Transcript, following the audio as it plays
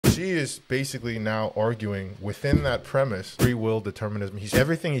she is basically now arguing within that premise, free will, determinism.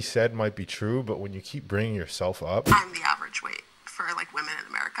 Everything he said might be true, but when you keep bringing yourself up. I'm the average weight for like women in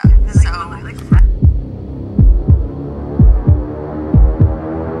America. So.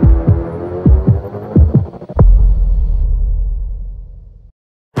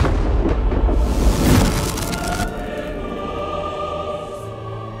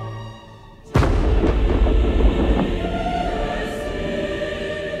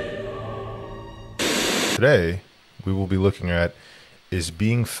 Today, we will be looking at, is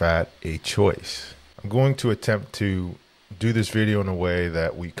being fat a choice? I'm going to attempt to do this video in a way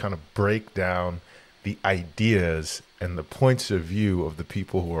that we kind of break down the ideas and the points of view of the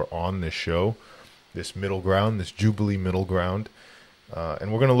people who are on this show, this middle ground, this Jubilee middle ground.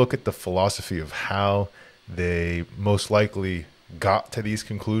 And we're going to look at the philosophy of how they most likely got to these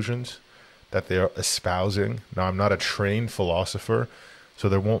conclusions that they are espousing. Now, I'm not a trained philosopher, so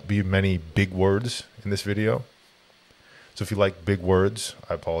there won't be many big words in this video. So if you like big words,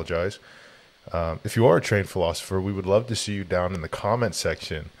 I apologize. If you are a trained philosopher, we would love to see you down in the comment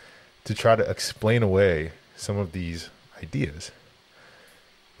section to try to explain away some of these ideas.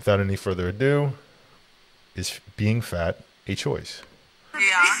 Without any further ado, is being fat a choice? Yeah.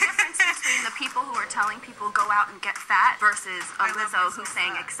 The difference between the people who are telling people go out and get fat versus a Lizzo who's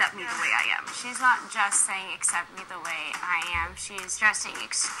saying accept me the way I am. She's not just saying accept me the way I am. She's dressing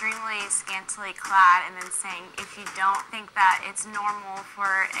extremely scantily clad and then saying if you don't think that it's normal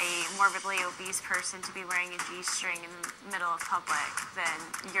for a morbidly obese person to be wearing a G-string in the middle of public,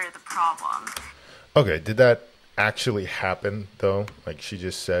 then you're the problem. Okay, did that actually happen though? Like she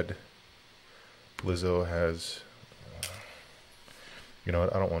just said, Lizzo has... You know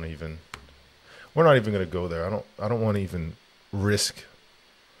what? I don't want to even. We're not even going to go there. I don't want to even risk.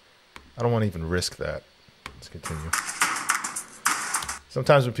 I don't want to even risk that. Let's continue.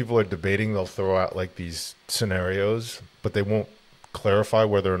 Sometimes when people are debating, they'll throw out like these scenarios, but they won't clarify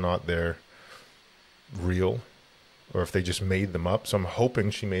whether or not they're real or if they just made them up. So I'm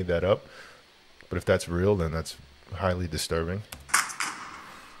hoping she made that up. But if that's real, then that's highly disturbing.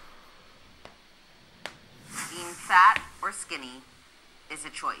 Being fat or skinny is a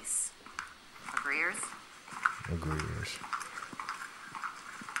choice. Agreeers? Agreeers.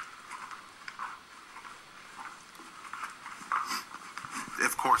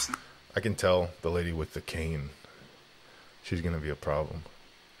 Of course. I can tell the lady with the cane, she's going to be a problem.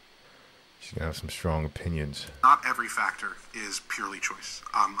 She's going to have some strong opinions. Not every factor is purely choice.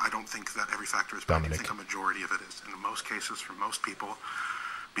 I don't think that every factor is bad. I think a majority of it is. In most cases, for most people,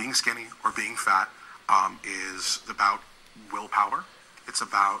 being skinny or being fat is about willpower. It's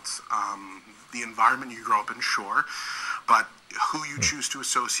about the environment you grow up in, sure, but who you choose to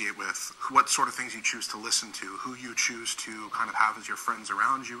associate with, what sort of things you choose to listen to, who you choose to kind of have as your friends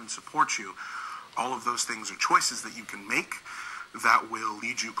around you and support you. All of those things are choices that you can make that will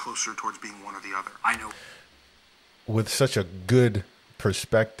lead you closer towards being one or the other. I know. With such a good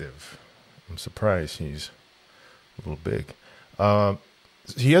perspective, I'm surprised he's a little big.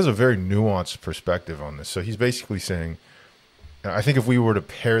 He has a very nuanced perspective on this. So he's basically saying, I think if we were to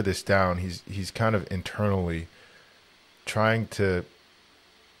pare this down, he's kind of internally trying to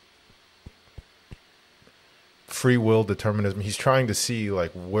free will, determinism. He's trying to see like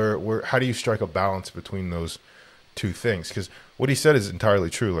where how do you strike a balance between those two things? Because what he said is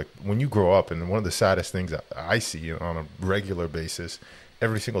entirely true. Like when you grow up, and one of the saddest things that I see on a regular basis,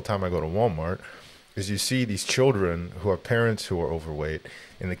 every single time I go to Walmart, is you see these children who have parents who are overweight,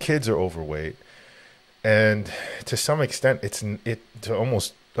 and the kids are overweight. And to some extent, I'd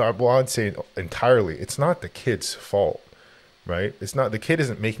say entirely, it's not the kid's fault, right? It's not, the kid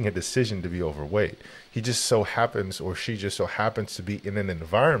isn't making a decision to be overweight. He just so happens, or she just so happens to be in an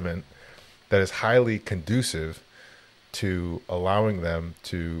environment that is highly conducive to allowing them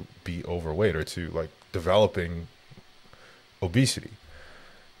to be overweight or to like developing obesity.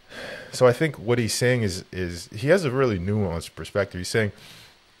 So I think what he's saying is he has a really nuanced perspective. He's saying,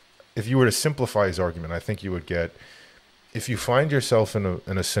 if you were to simplify his argument, I think you would get, if you find yourself in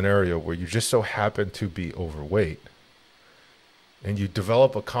a scenario where you just so happen to be overweight, and you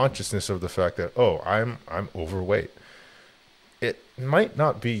develop a consciousness of the fact that, oh, I'm overweight, it might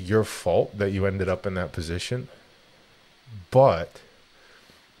not be your fault that you ended up in that position, but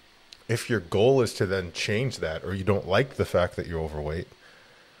if your goal is to then change that, or you don't like the fact that you're overweight,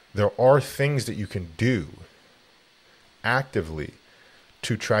 there are things that you can do actively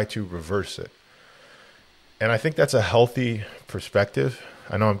to try to reverse it. And I think that's a healthy perspective.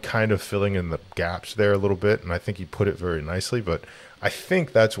 I know I'm kind of filling in the gaps there a little bit, and I think he put it very nicely, but I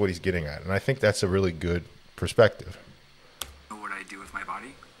think that's what he's getting at. And I think that's a really good perspective. What I do with my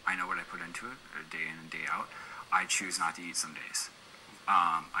body, I know what I put into it day in and day out. I choose not to eat some days.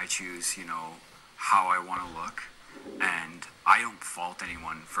 I choose, how I want to look. And I don't fault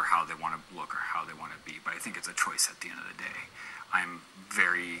anyone for how they want to look or how they want to be, but I think it's a choice at the end of the day. I'm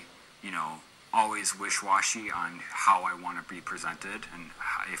very, always wish-washy on how I want to be presented and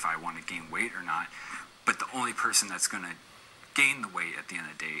if I want to gain weight or not. But the only person that's going to gain the weight at the end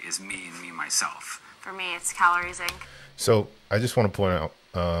of the day is me and me myself. For me, it's Calories Inc. So I just want to point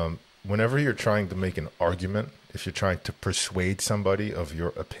out, whenever you're trying to make an argument, if you're trying to persuade somebody of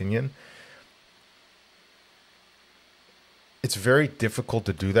your opinion, it's very difficult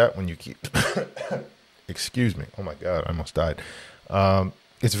to do that when you keep, excuse me. Oh my God, I almost died.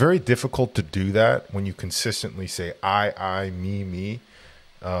 It's very difficult to do that when you consistently say, I, me.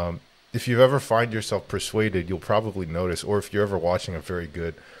 If you ever find yourself persuaded, you'll probably notice, or if you're ever watching a very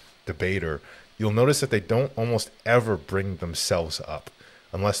good debater, you'll notice that they don't almost ever bring themselves up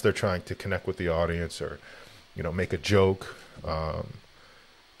unless they're trying to connect with the audience or, make a joke.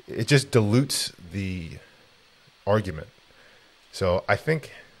 It just dilutes the argument. So I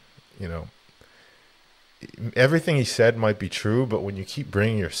think, everything he said might be true, but when you keep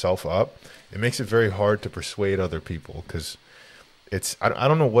bringing yourself up, it makes it very hard to persuade other people because I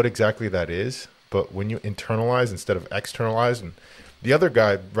don't know what exactly that is, but when you internalize instead of externalize, and the other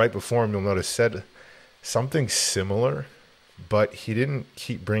guy right before him, you'll notice, said something similar, but he didn't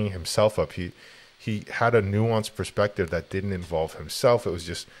keep bringing himself up. He had a nuanced perspective that didn't involve himself. It was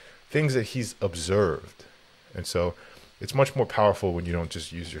just things that he's observed. And so it's much more powerful when you don't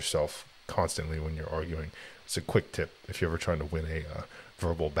just use yourself constantly when you're arguing. It's a quick tip if you're ever trying to win a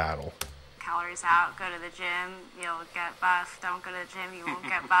verbal battle. Calories out, go to the gym, you'll get buff. Don't go to the gym, you won't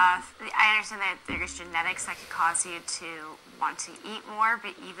get buff. I understand that there's genetics that could cause you to want to eat more,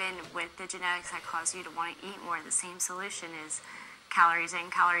 but even with the genetics that cause you to want to eat more, the same solution is calories in,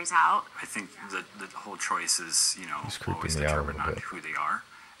 calories out. I think the whole choice is, always me out a determined little on bit. who they are.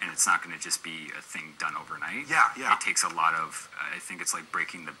 And it's not going to just be a thing done overnight. Yeah. It takes a lot of, I think it's like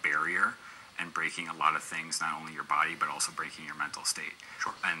breaking the barrier and breaking a lot of things, not only your body, but also breaking your mental state.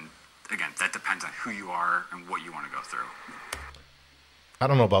 Sure. And again, that depends on who you are and what you want to go through. I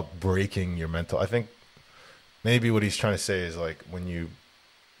don't know about breaking your mental. I think maybe what he's trying to say is like when you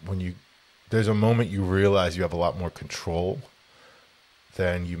there's a moment you realize you have a lot more control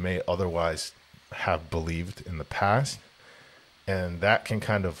than you may otherwise have believed in the past. And that can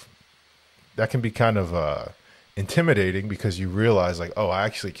be kind of intimidating because you realize like, oh, I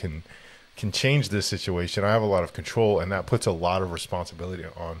actually can change this situation. I have a lot of control, and that puts a lot of responsibility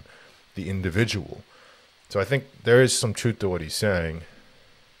on the individual. So I think there is some truth to what he's saying.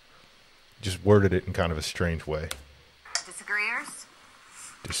 Just worded it in kind of a strange way. Disagreeers?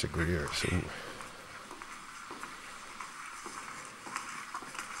 Disagreeers. Ooh.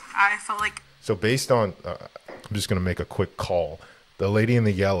 I felt like... So based on, I'm just going to make a quick call. The lady in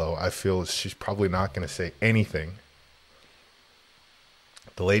the yellow, I feel she's probably not going to say anything.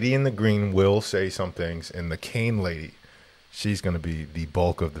 The lady in the green will say some things, and the cane lady, she's going to be the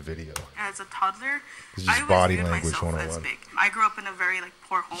bulk of the video. As a toddler, This is just I body viewed language myself as 101. big. I grew up in a very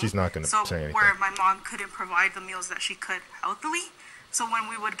poor home. She's not going to say anything. Where my mom couldn't provide the meals that she could healthily. So when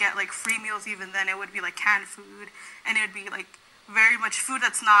we would get free meals, even then it would be canned food, and it would be very much food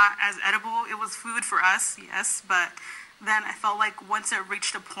that's not as edible. It was food for us, yes, but then I felt like once it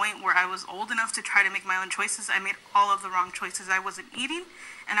reached a point where I was old enough to try to make my own choices, I made all of the wrong choices. I wasn't eating,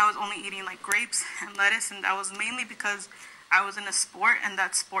 and I was only eating grapes and lettuce, and that was mainly because I was in a sport, and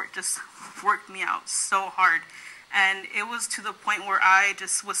that sport just worked me out so hard. And it was to the point where I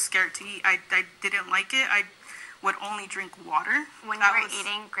just was scared to eat. I didn't like it. I would only drink water. When you were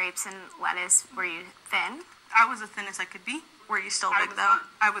eating grapes and lettuce, were you thin? I was the thinnest I could be. Were you still big though?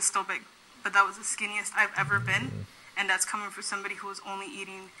 I was still big, but that was the skinniest I've ever been. And that's coming from somebody who was only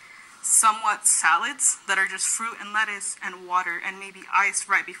eating somewhat salads that are just fruit and lettuce and water and maybe ice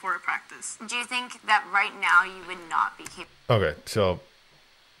right before a practice. Do you think that right now you would not be capable? Okay, so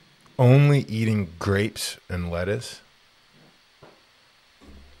only eating grapes and lettuce.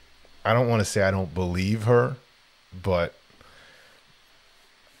 I don't want to say I don't believe her, but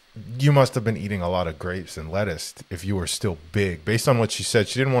you must have been eating a lot of grapes and lettuce if you were still big. Based on what she said,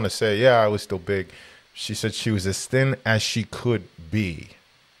 she didn't want to say, yeah, I was still big. She said she was as thin as she could be.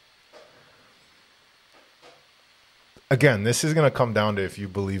 Again, this is going to come down to if you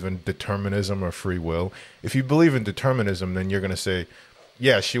believe in determinism or free will. If you believe in determinism, then you're going to say,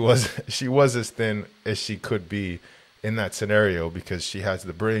 yeah, she was as thin as she could be in that scenario because she has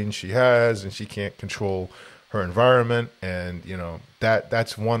the brain she has and she can't control her environment. And,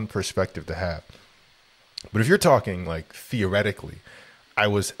 that's one perspective to have. But if you're talking theoretically, I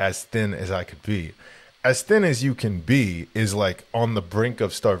was as thin as I could be. As thin as you can be is like on the brink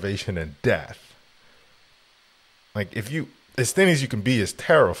of starvation and death. Like as thin as you can be is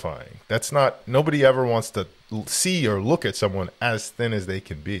terrifying. That's not, nobody ever wants to see or look at someone as thin as they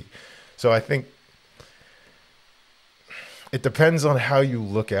can be. So I think it depends on how you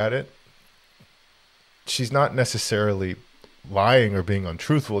look at it. She's not necessarily lying or being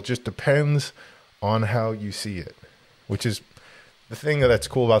untruthful. It just depends on how you see it, which is the thing that's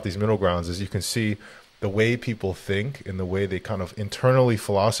cool about these middle grounds is you can see the way people think and the way they kind of internally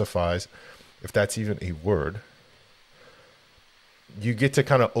philosophize, if that's even a word. You get to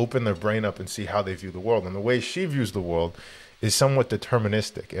kind of open their brain up and see how they view the world. And the way she views the world is somewhat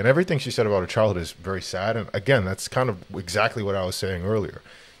deterministic. And everything she said about her childhood is very sad. And again, that's kind of exactly what I was saying earlier.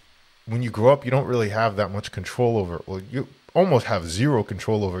 When you grow up, you don't really have that much control over, well, you almost have zero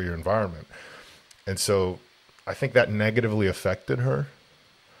control over your environment. And so I think that negatively affected her.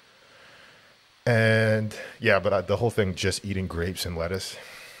 And yeah, but the whole thing, just eating grapes and lettuce.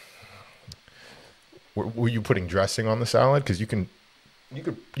 Were you putting dressing on the salad? Because you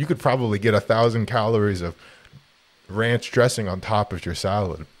could probably get 1,000 calories of ranch dressing on top of your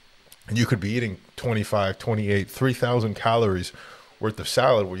salad. And you could be eating 25, 28, 3,000 calories worth of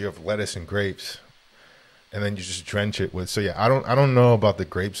salad where you have lettuce and grapes. And then you just drench it with, so yeah, I don't know about the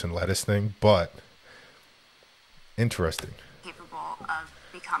grapes and lettuce thing, but interesting. Capable of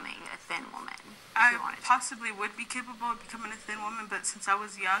becoming a thin woman. I possibly would be capable of becoming a thin woman, but since I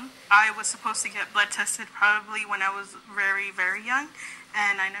was young, I was supposed to get blood tested probably when I was very, very young,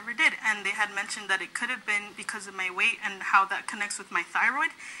 and I never did. And they had mentioned that it could have been because of my weight and how that connects with my thyroid.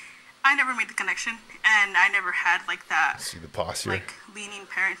 I never made the connection, and I never had like that. See the posture. Like leaning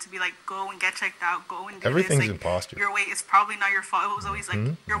parent to be like, go and get checked out, go and do everything's this. Like, in posture. Your weight is probably not your fault. It was always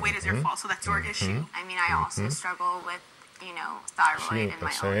like your weight is your fault, so that's your issue. I mean, I also struggle with, thyroid and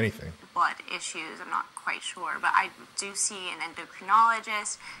my own blood issues. I'm not quite sure, but I do see an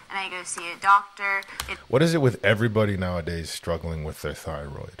endocrinologist and I go see a doctor. What is it with everybody nowadays struggling with their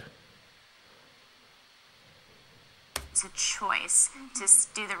thyroid? It's a choice to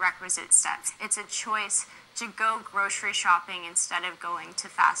do the requisite steps. It's a choice to go grocery shopping instead of going to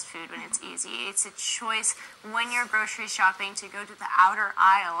fast food when it's easy. It's a choice when you're grocery shopping to go to the outer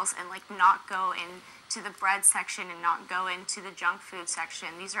aisles and not go into the bread section and not go into the junk food section.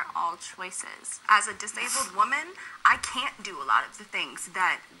 These are all choices. As a disabled woman, I can't do a lot of the things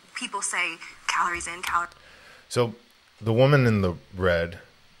that people say, calories in, calories. So the woman in the red,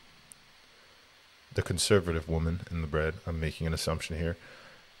 the conservative woman in the red, I'm making an assumption here.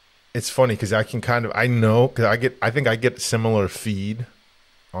 It's funny because I know because I think I get similar feed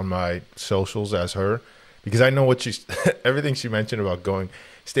on my socials as her, because I know what everything she mentioned about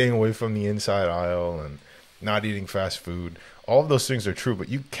staying away from the inside aisle and not eating fast food. All of those things are true, but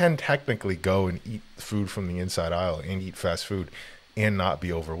you can technically go and eat food from the inside aisle and eat fast food and not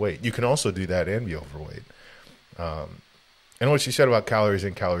be overweight. You can also do that and be overweight. And what she said about calories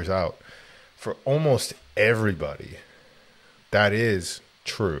in, calories out, for almost everybody, that is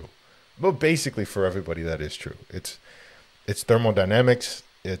true. But basically for everybody, that is true. It's thermodynamics,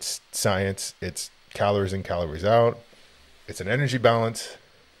 it's science, it's calories in, calories out. It's an energy balance.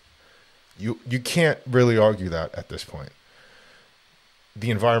 You can't really argue that at this point.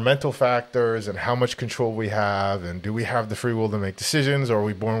 The environmental factors and how much control we have, and do we have the free will to make decisions, or are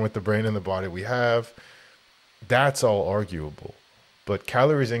we born with the brain and the body we have? That's all arguable. But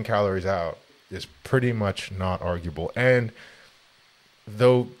calories in, calories out is pretty much not arguable. And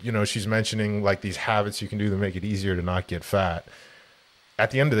though, she's mentioning these habits you can do to make it easier to not get fat,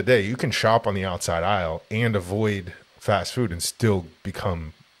 at the end of the day, you can shop on the outside aisle and avoid fast food and still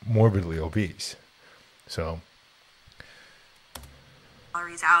become morbidly obese. So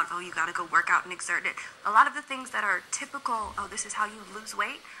calories out, you got to go work out and exert it. A lot of the things that are typical, this is how you lose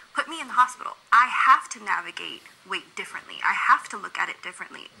weight, put me in the hospital. I have to navigate weight differently. I have to look at it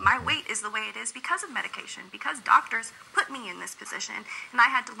differently. My weight is the way it is because of medication, because doctors put me in this position. And I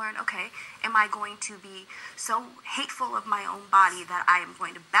had to learn, okay, am I going to be so hateful of my own body that I am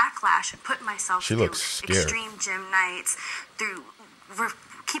going to backlash and put myself through extreme gym nights, through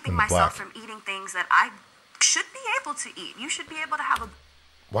keeping myself from eating things that I should be able to eat. You should be able to have a...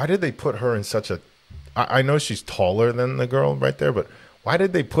 Why did they put her in such a... I know she's taller than the girl right there, but why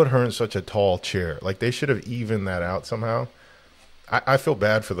did they put her in such a tall chair? They should have evened that out somehow. I feel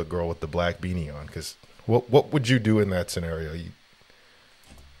bad for the girl with the black beanie on, because what would you do in that scenario?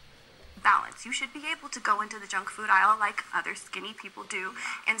 Balance. You should be able to go into the junk food aisle like other skinny people do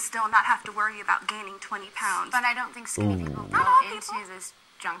and still not have to worry about gaining 20 pounds. But I don't think skinny people go into this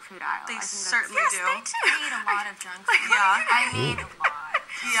junk food aisle. They certainly do. Yes, they do. I eat a lot of junk food. Yeah, I mean a lot.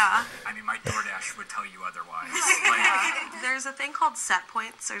 Yeah. I mean, my DoorDash would tell you otherwise. There's a thing called set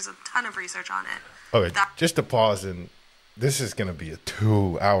points. There's a ton of research on it. Okay, just to pause, and this is going to be a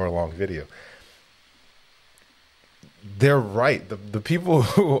 2-hour-long video. They're right. The people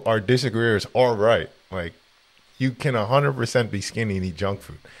who are disagreeers are right. Like, you can 100% be skinny and eat junk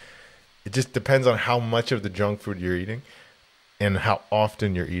food. It just depends on how much of the junk food you're eating and how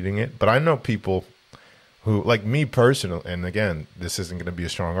often you're eating it. But I know people who, like me personally, and again, this isn't going to be a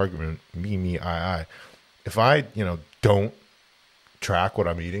strong argument, I. If I, don't track what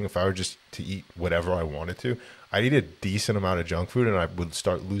I'm eating, if I were just to eat whatever I wanted to, I'd eat a decent amount of junk food and I would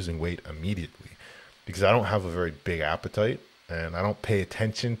start losing weight immediately because I don't have a very big appetite and I don't pay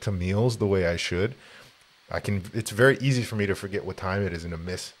attention to meals the way I should. It's very easy for me to forget what time it is and to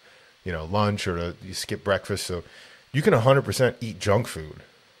miss, lunch or to skip breakfast. So you can 100% eat junk food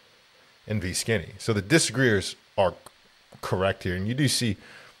and be skinny. So the disagreeers are correct here. And you do see,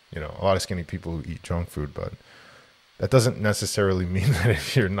 a lot of skinny people who eat junk food, but that doesn't necessarily mean that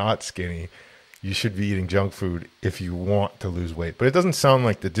if you're not skinny, you should be eating junk food if you want to lose weight. But it doesn't sound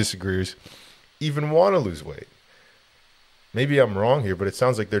like the disagreeers even want to lose weight. Maybe I'm wrong here, but it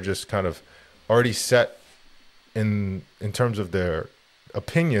sounds like they're just kind of already set in terms of their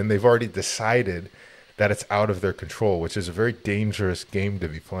opinion. They've already decided that it's out of their control, which is a very dangerous game to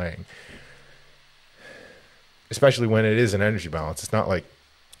be playing, especially when it is an energy balance. It's not like,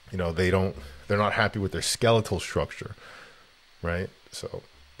 they're not happy with their skeletal structure, right? So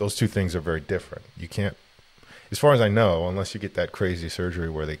those two things are very different. You can't, as far as I know, unless you get that crazy surgery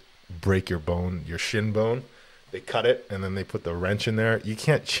where they break your bone, your shin bone, they cut it and then they put the wrench in there. You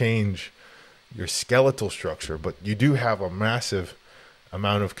can't change your skeletal structure, but you do have a massive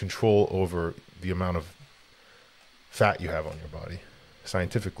amount of control over the amount of fat you have on your body.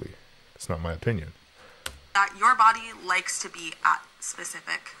 Scientifically, it's not my opinion. That your body likes to be at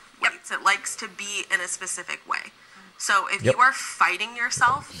specific weights. It likes to be in a specific way. So if you are fighting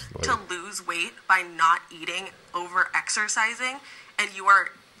yourself to lose weight by not eating, over exercising, and you are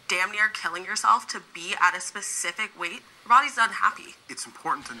damn near killing yourself to be at a specific weight, your body's unhappy. It's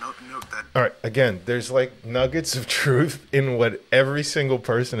important to note that. All right, again, there's like nuggets of truth in what every single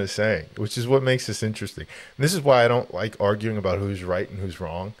person is saying, which is what makes this interesting. And this is why I don't like arguing about who's right and who's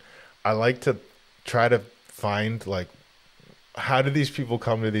wrong. I like to try to find, like, how do these people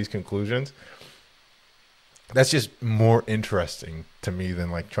come to these conclusions? That's just more interesting to me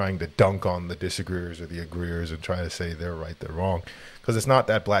than like trying to dunk on the disagreeers or the agreeers and trying to say they're right, they're wrong, because it's not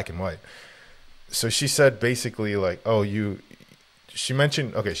that black and white. So she said basically like, she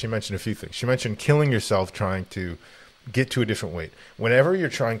mentioned a few things. She mentioned killing yourself trying to get to a different weight. Whenever you're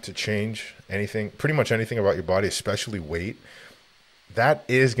trying to change anything, pretty much anything about your body, especially weight, that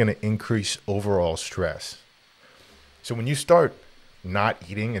is going to increase overall stress. So when you start not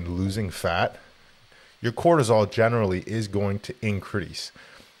eating and losing fat, your cortisol generally is going to increase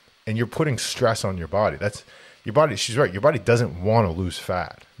and you're putting stress on your body. That's your body. She's right. Your body doesn't want to lose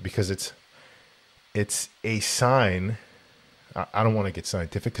fat because it's a sign. I don't want to get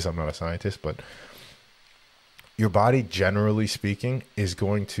scientific because I'm not a scientist, but your body, generally speaking, is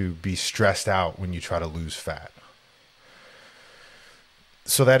going to be stressed out when you try to lose fat.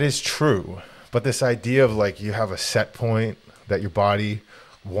 So that is true. But this idea of like you have a set point that your body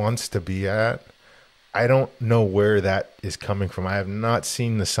wants to be at, I don't know where that is coming from. I have not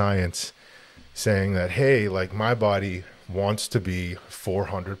seen the science saying that, hey, like my body wants to be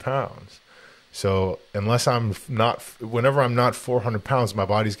 400 pounds. So whenever I'm not 400 pounds, my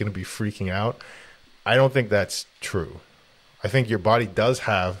body's going to be freaking out. I don't think that's true. I think your body does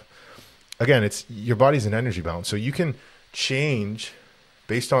have, again, your body's an energy balance. So you can change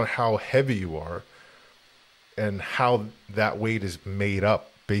based on how heavy you are and how that weight is made up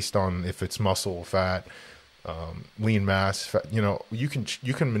based on if it's muscle, fat, lean mass, fat, you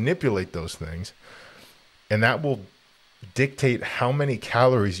can manipulate those things, and that will dictate how many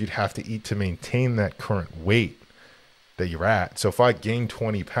calories you'd have to eat to maintain that current weight that you're at. So if I gain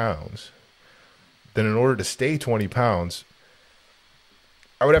 20 pounds, then in order to stay 20 pounds,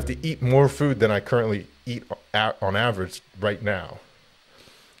 I would have to eat more food than I currently eat on average right now.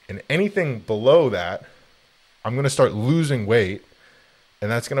 And anything below that, I'm going to start losing weight, and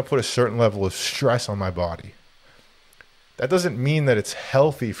that's going to put a certain level of stress on my body. That doesn't mean that it's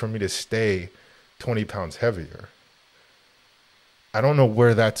healthy for me to stay 20 pounds heavier. I don't know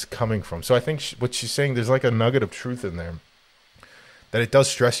where that's coming from. So I think what she's saying, there's like a nugget of truth in there, that it does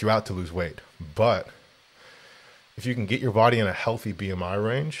stress you out to lose weight. But if you can get your body in a healthy BMI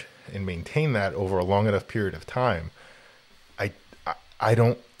range and maintain that over a long enough period of time, I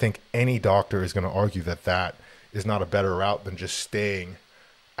don't think any doctor is going to argue that that is not a better route than just staying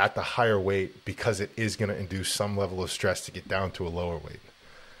at the higher weight because it is going to induce some level of stress to get down to a lower weight.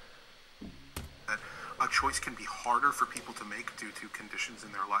 A choice can be harder for people to make due to conditions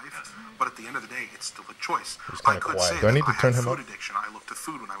in their life, but at the end of the day, it's still a choice. I could say, do I need to turn him up? I had food addiction. I looked at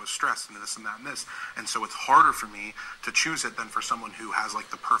food when I was stressed and this and that and this, and so it's harder for me to choose it than for someone who has like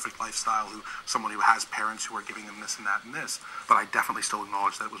the perfect lifestyle, someone who has parents who are giving them this and that and this. But I definitely still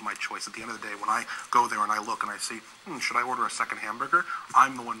acknowledge that it was my choice. At the end of the day, when I go there and I look and I see, should I order a second hamburger?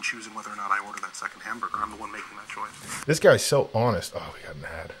 I'm the one choosing whether or not I order that second hamburger. I'm the one making that choice. This guy's so honest. Oh, we got an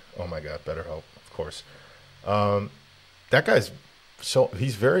ad. Oh my God, BetterHelp, of course. That guy's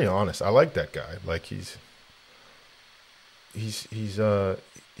he's very honest. I like that guy. Like he's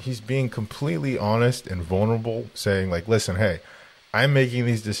being completely honest and vulnerable, saying like, listen, hey, I'm making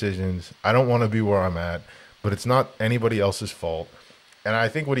these decisions. I don't want to be where I'm at, but it's not anybody else's fault. And I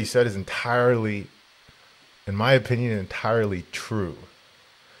think what he said is entirely, in my opinion, entirely true.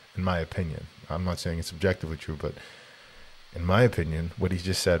 In my opinion, I'm not saying it's objectively true, but in my opinion, what he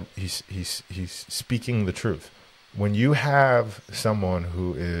just said, he's speaking the truth. When you have someone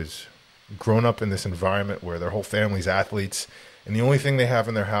who is grown up in this environment where their whole family's athletes, and the only thing they have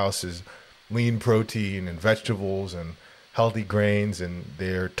in their house is lean protein and vegetables and healthy grains, and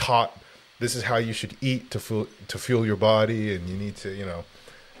they're taught this is how you should eat to fuel your body, and you need to,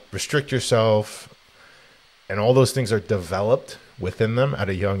 restrict yourself, and all those things are developed within them at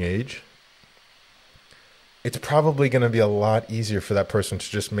a young age, it's probably going to be a lot easier for that person to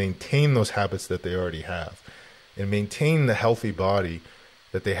just maintain those habits that they already have and maintain the healthy body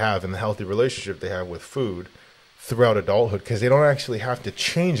that they have and the healthy relationship they have with food throughout adulthood, because they don't actually have to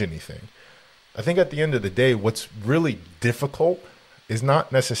change anything. I think at the end of the day, what's really difficult is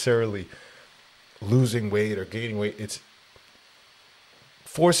not necessarily losing weight or gaining weight. It's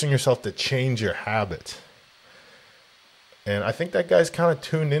forcing yourself to change your habits. And I think that guy's kind of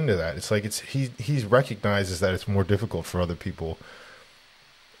tuned into that. It's like he recognizes that it's more difficult for other people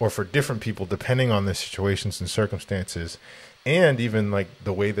or for different people depending on the situations and circumstances, and even like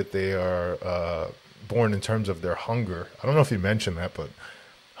the way that they are born in terms of their hunger. I don't know if you mentioned that, but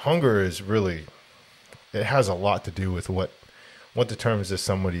hunger is really, it has a lot to do with what determines if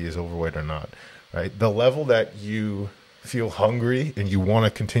somebody is overweight or not, right? The level that you feel hungry and you want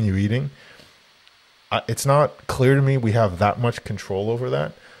to continue eating, it's not clear to me we have that much control over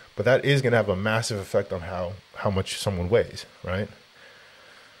that, but that is going to have a massive effect on how much someone weighs, right?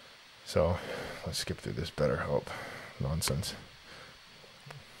 So let's skip through this BetterHelp nonsense.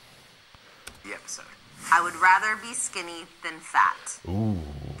 The episode. I would rather be skinny than fat. Ooh.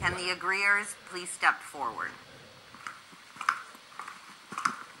 Can the agreeers please step forward?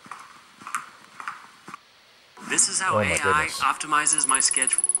 This is how AI optimizes my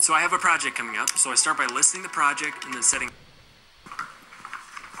schedule. So I have a project coming up, so I start by listing the project and then setting...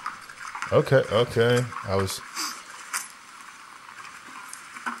 Okay.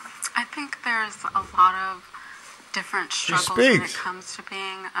 I think there's a lot of different struggles when it comes to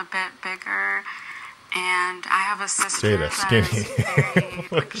being a bit bigger. And I have a sister Jada, skinny. Very,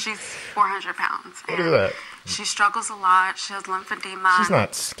 like, she's 400 pounds. Look at that. She struggles a lot. She has lymphedema. She's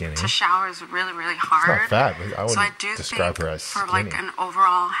not skinny. To shower is really, really hard. She's not fat. I wouldn't describe her as skinny. For like an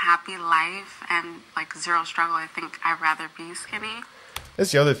overall happy life and like zero struggle, I think I'd rather be skinny.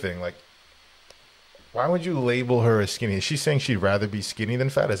 That's the other thing. Like, why would you label her as skinny? Is she saying she'd rather be skinny than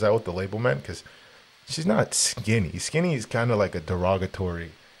fat? Is that what the label meant? Because she's not skinny. Skinny is kind of like a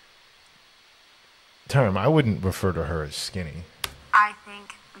derogatory term. I wouldn't refer to her as skinny. I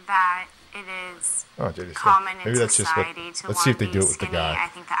think that it is common in society to want to be skinny. I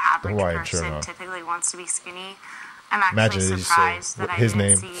think the average person typically wants to be skinny. I'm actually surprised that I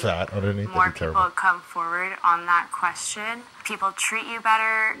didn't see fat underneath. More people come forward on that question. People treat you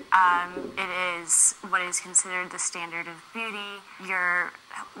better. It is what is considered the standard of beauty. Your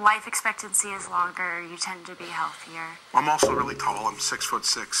life expectancy is longer. You tend to be healthier. I'm also really tall. I'm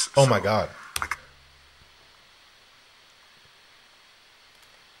 6'6". Oh my God.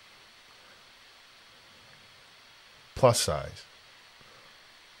 Plus size.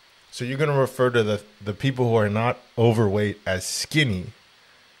 So you're going to refer to the people who are not overweight as skinny,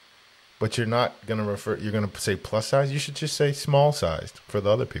 but you're not going to you're going to say plus size? You should just say small sized for the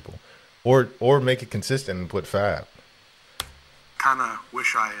other people. Or make it consistent and put fat. Kind of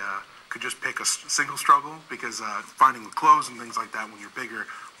wish I could just pick a single struggle, because finding clothes and things like that when you're bigger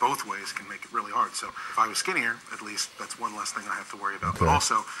both ways can make it really hard. So if I was skinnier, at least that's one less thing I have to worry about. Okay. But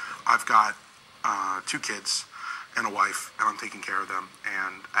also, I've got 2 kids and a wife, and I'm taking care of them.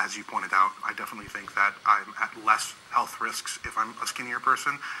 And as you pointed out, I definitely think that I'm at less health risks if I'm a skinnier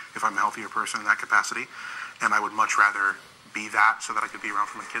person, if I'm a healthier person in that capacity. And I would much rather be that so that I could be around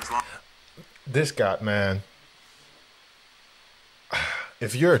for my kids long. This guy, man.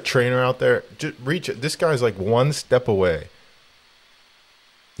 If you're a trainer out there, just reach it. This guy's like one step away.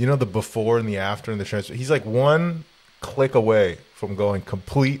 You know, the before and the after and the transfer. He's like one click away from going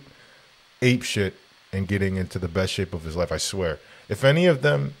complete ape shit and getting into the best shape of his life. I swear. If any of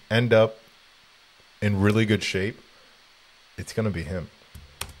them end up in really good shape, it's going to be him.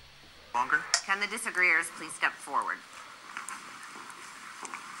 Longer. Can the disagreeers please step forward?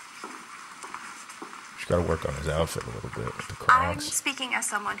 He's got to work on his outfit a little bit with the I'm Crocs. speaking as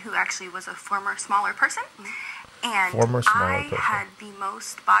someone who actually was a former smaller person. And I had the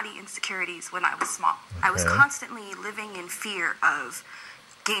most body insecurities when I was small. Okay. I was constantly living in fear of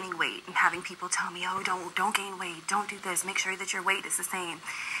gaining weight and having people tell me, oh, don't gain weight, don't do this, make sure that your weight is the same.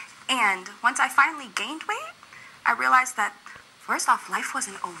 And once I finally gained weight, I realized that, first off, life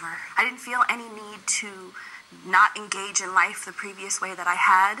wasn't over. I didn't feel any need to not engage in life the previous way that I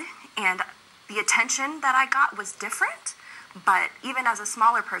had, and the attention that I got was different. But even as a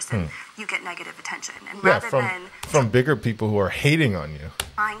smaller person, you get negative attention. And rather than from bigger people who are hating on you,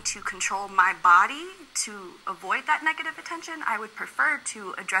 trying to control my body to avoid that negative attention, I would prefer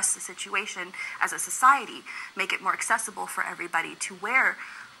to address the situation as a society, make it more accessible for everybody to where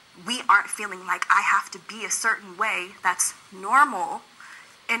we aren't feeling like I have to be a certain way that's normal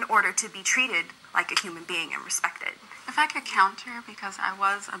in order to be treated like a human being and respected. If I could counter, because I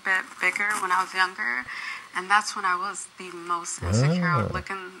was a bit bigger when I was younger, and that's when I was the most insecure. I would look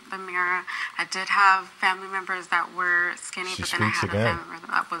in the mirror. I did have family members that were skinny, but then I had a family member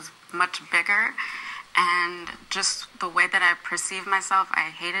that was much bigger. And just the way that I perceived myself,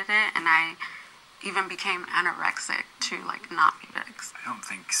 I hated it, and I even became anorexic to like not be big. I don't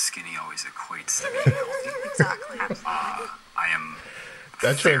think skinny always equates to being healthy. Exactly. I am.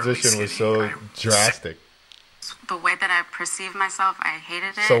 That transition was so drastic. The way that I perceived myself, I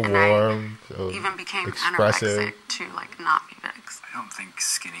hated it. So and warm, I so even became expressive. Anorexic to like not be big. I don't think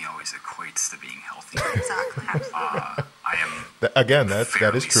skinny always equates to being healthy. Exactly. I am.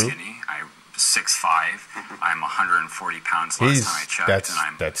 That is true. Skinny. I'm 6'5". I'm 140 pounds last time I checked, and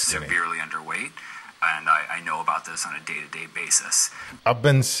I'm severely underweight. And I know about this on a day-to-day basis. I've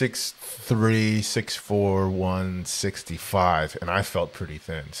been 6'3", 6'4", 165, and I felt pretty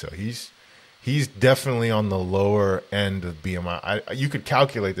thin. So he's definitely on the lower end of BMI. You could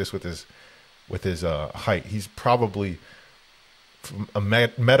calculate this with his height. He's probably, from a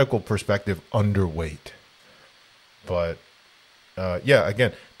medical perspective, underweight. But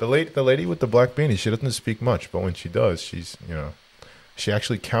again, the lady with the black beanie, she doesn't speak much, but when she does, she's she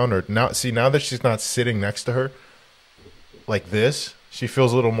actually countered. Now that she's not sitting next to her like this, she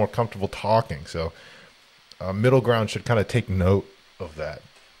feels a little more comfortable talking. So middle ground should kind of take note of that.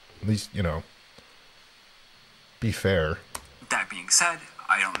 At least, be fair. That being said,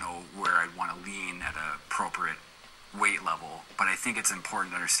 I don't know where I'd want to lean at an appropriate weight level, but I think it's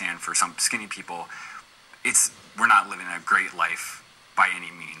important to understand for some skinny people, we're not living a great life by any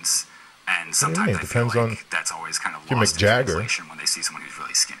means. And sometimes I feel like that's always kind of lost in translation when they see someone who's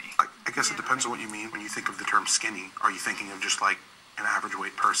really skinny. I guess it depends on what you mean. When you think of the term skinny, are you thinking of just like an average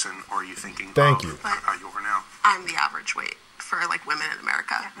weight person, or are you thinking of how you are now? I'm the average weight for like women in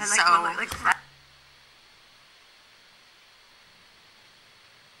America. Yeah, so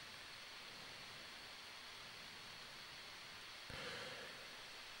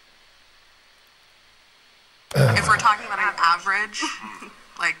if we're talking about an average,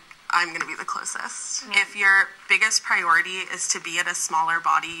 like I'm going to be the closest. Mm-hmm. If your biggest priority is to be at a smaller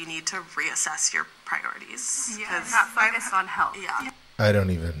body, you need to reassess your priorities. Yeah, not focus on health. Yeah. I don't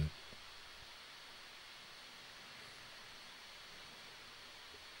even.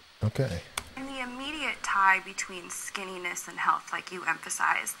 Okay. In the immediate tie between skinniness and health, like you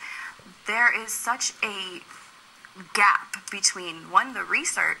emphasized, there is such a gap between the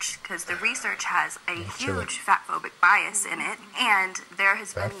research, because the research has a huge fatphobic bias in it, and there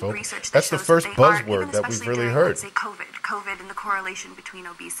has been research that that's shows the first that buzzword that we've really heard. Let's say COVID and the correlation between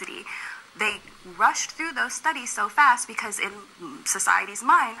obesity. They rushed through those studies so fast because in society's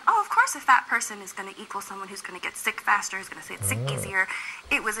mind, of course a fat person is going to equal someone who's going to get sick faster, is going to get sick easier.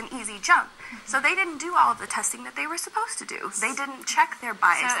 It was an easy jump. So they didn't do all of the testing that they were supposed to do. They didn't check their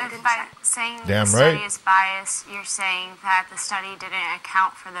bias. So by saying the study is biased, you're saying that the study didn't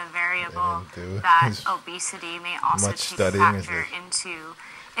account for the variable that obesity may also factor into.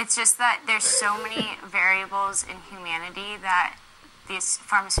 It's just that there's so many variables in humanity that these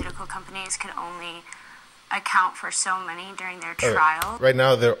pharmaceutical companies could only account for so many during their trial. Right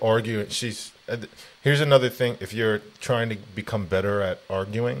now they're arguing. Here's another thing. If you're trying to become better at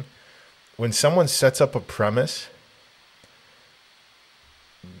arguing, when someone sets up a premise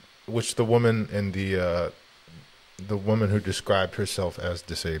which the woman in the woman who described herself as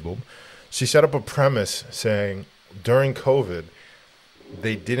disabled, she set up a premise saying during COVID,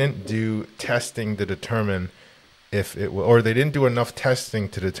 they didn't do testing to determine if it, or they didn't do enough testing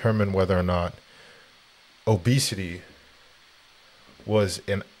to determine whether or not obesity was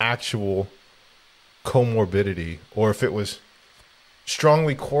an actual comorbidity, or if it was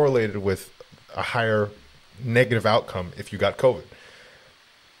strongly correlated with a higher negative outcome if you got COVID.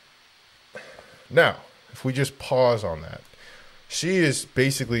 Now, if we just pause on that, she is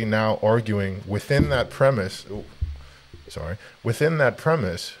basically now arguing within that premise, within that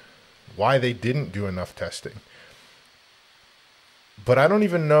premise, why they didn't do enough testing. But I don't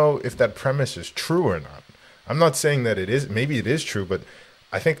even know if that premise is true or not. I'm not saying that it is. Maybe it is true, but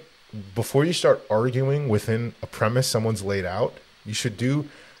I think before you start arguing within a premise someone's laid out, you should do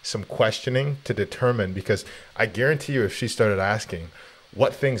some questioning to determine, because I guarantee you if she started asking,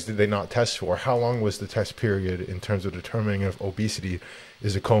 what things did they not test for? How long was the test period in terms of determining if obesity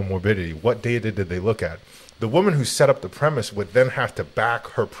is a comorbidity? What data did they look at? The woman who set up the premise would then have to back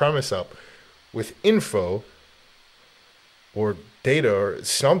her premise up with info or data or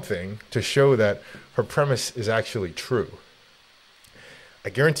something to show that her premise is actually true. I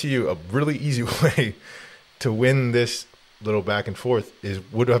guarantee you a really easy way to win this little back and forth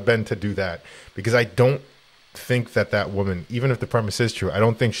would have been to do that, because I don't think that woman, even if the premise is true, I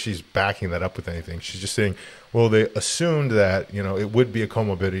don't think she's backing that up with anything. She's just saying, well, they assumed that, you know, it would be a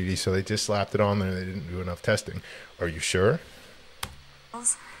comorbidity, so they just slapped it on there and they didn't do enough testing. Are you sure?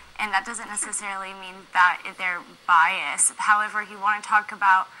 And that doesn't necessarily mean that they're biased. However, you want to talk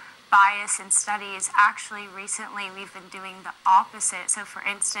about bias in studies. Actually, recently we've been doing the opposite. So for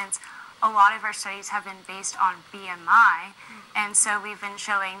instance, a lot of our studies have been based on BMI. And so we've been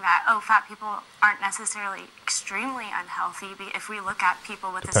showing that, fat people aren't necessarily extremely unhealthy if we look at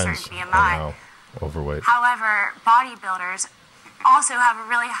people with a certain BMI. Overweight. However, bodybuilders also have a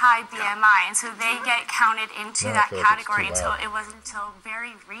really high BMI, and so they get counted into that category. And so it wasn't until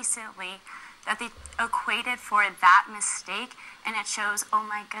very recently that they equated for that mistake, and it shows, oh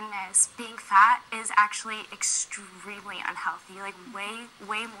my goodness, being fat is actually extremely unhealthy, like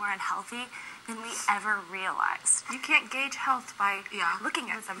way more unhealthy than we ever realized. You can't gauge health by looking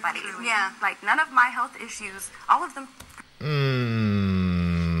at somebody. Yeah. Like, none of my health issues, all of them.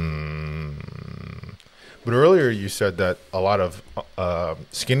 But earlier you said that a lot of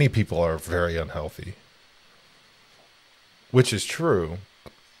skinny people are very unhealthy, which is true.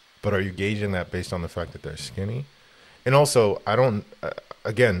 But are you gauging that based on the fact that they're skinny? And also, I don't,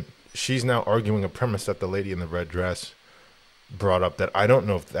 again, she's now arguing a premise that the lady in the red dress brought up that I don't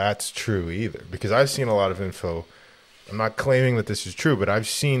know if that's true either. Because I've seen a lot of info. I'm not claiming that this is true, but I've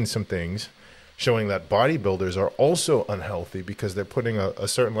seen some things showing that bodybuilders are also unhealthy because they're putting a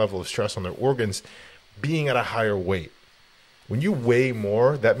certain level of stress on their organs being at a higher weight. When you weigh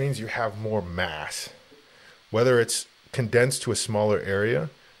more, that means you have more mass. Whether it's condensed to a smaller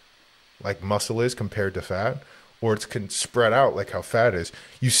area, like muscle is compared to fat, or it's spread out like how fat is,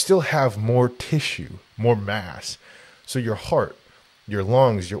 you still have more tissue, more mass. So your heart, your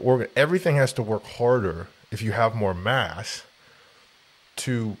lungs, your organ, everything has to work harder if you have more mass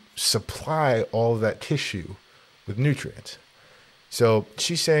to supply all of that tissue with nutrients. So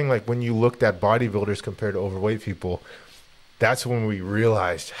she's saying, like, when you looked at bodybuilders compared to overweight people, that's when we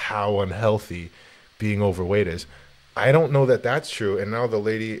realized how unhealthy being overweight is. I don't know that that's true. And now the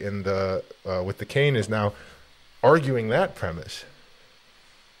lady in the with the cane is now arguing that premise.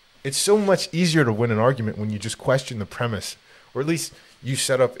 It's so much easier to win an argument when you just question the premise, or at least you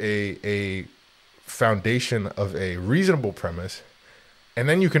set up a foundation of a reasonable premise, and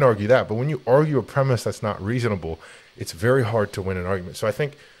then you can argue that. But when you argue a premise that's not reasonable, it's very hard to win an argument. So I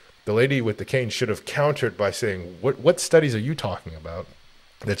think the lady with the cane should have countered by saying, what studies are you talking about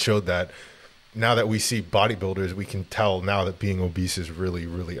that showed that now that we see bodybuilders, we can tell now that being obese is really,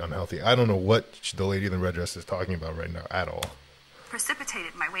 really unhealthy? I don't know what the lady in the red dress is talking about right now at all.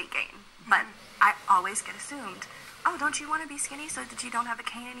 Precipitated my weight gain, but I always get assumed, oh, don't you want to be skinny so that you don't have a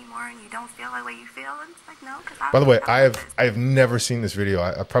cane anymore and you don't feel the way you feel? And it's like, no, because By the way, I have never seen this video.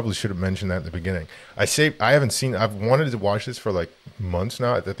 I probably should have mentioned that in the beginning. I've wanted to watch this for like months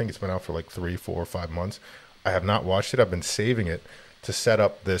now. I think it's been out for like 3, 4, 5 months. I have not watched it. I've been saving it to set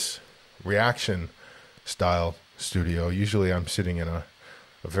up this reaction style studio. Usually I'm sitting in a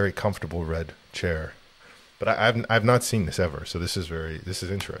very comfortable red chair, but I've not seen this ever. So this is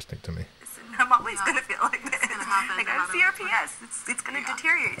interesting to me. I'm always going to feel like this. Like, I have CRPS. It's going to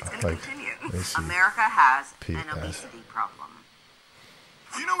deteriorate. It's going to continue. America has an obesity problem.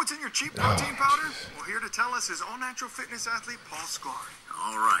 You know what's in your cheap protein powder? Well, here to tell us is all-natural fitness athlete Paul Scolari.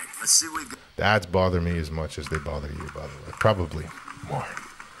 All right. Let's see what we got. The ads bother me as much as they bother you, by the way. Probably more.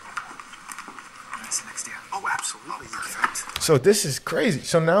 That's the next year. Oh, absolutely. Perfect. So this is crazy.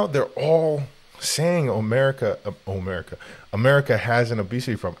 So now they're all saying America has an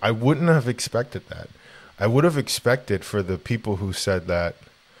obesity problem. I wouldn't have expected that. I would have expected for the people who said that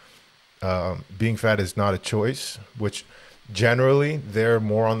being fat is not a choice, which generally they're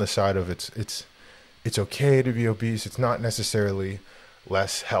more on the side of it's okay to be obese. It's not necessarily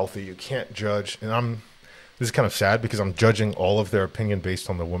less healthy. You can't judge. And this is kind of sad because I'm judging all of their opinion based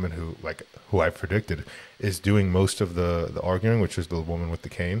on the woman who I predicted is doing most of the arguing, which is the woman with the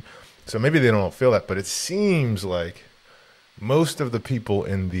cane. So maybe they don't feel that, but it seems like most of the people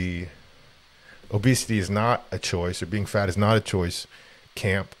in the obesity is not a choice or being fat is not a choice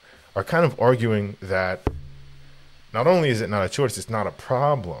camp are kind of arguing that not only is it not a choice, it's not a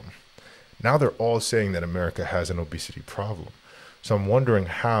problem. Now they're all saying that America has an obesity problem. So I'm wondering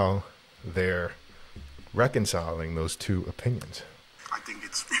how they're reconciling those two opinions. I think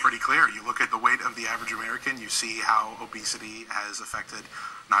it's pretty clear. You look at the weight of the average American, you see how obesity has affected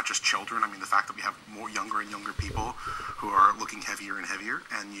not just children. I mean, the fact that we have more younger and younger people who are looking heavier and heavier,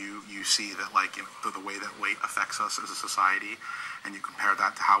 and you see that, like, you know, the way that weight affects us as a society, and you compare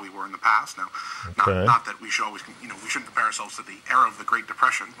that to how we were in the past. Now, not that we should always, you know, we shouldn't compare ourselves to the era of the Great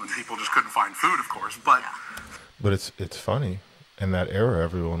Depression when people just couldn't find food, of course. But it's funny. In that era,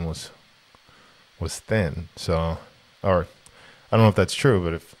 everyone was thin. So, or I don't know if that's true,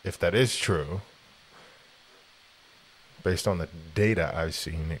 but if that is true, based on the data I've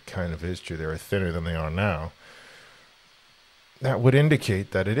seen, it kind of is true. They were thinner than they are now. That would indicate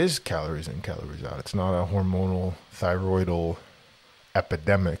that it is calories in, calories out. It's not a hormonal, thyroidal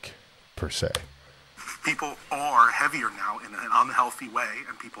epidemic per se. People are heavier now in an unhealthy way,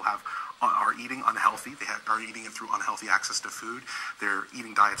 and people are eating unhealthy. They are eating it through unhealthy access to food. They're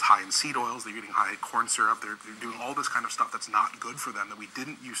eating diets high in seed oils. They're eating high in corn syrup. They're doing all this kind of stuff that's not good for them that we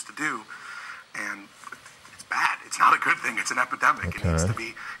didn't used to do, and it's bad. It's not a good thing. It's an epidemic. Okay.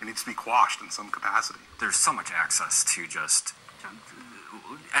 It needs to be quashed in some capacity. There's so much access to just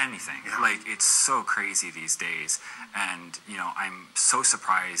anything. Yeah. Like, it's so crazy these days, and you know, I'm so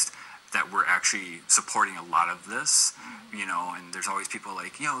surprised that we're actually supporting a lot of this, you know, and there's always people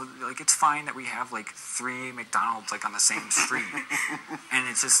like, you know, like, it's fine that we have like 3 McDonald's like on the same street. And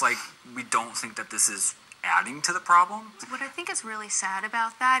it's just like, we don't think that this is adding to the problem. What I think is really sad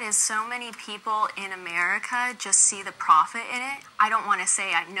about that is so many people in America just see the profit in it. I don't want to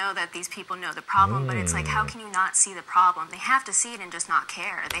say I know that these people know the problem, but it's like, how can you not see the problem? They have to see it and just not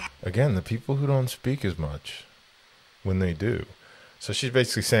care. Again, the people who don't speak as much when they do. So she's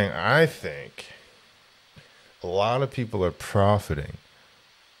basically saying, I think a lot of people are profiting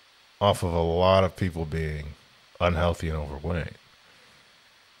off of a lot of people being unhealthy and overweight.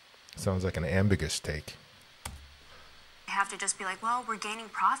 Sounds like an ambiguous take. I have to just be like, well, we're gaining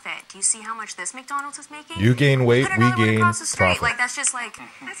profit. Do you see how much this McDonald's is making? You gain weight, we gain profit. Like, that's just like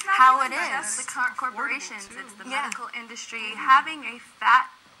it's how it is. Just the corporations, it's the medical industry. Having a fat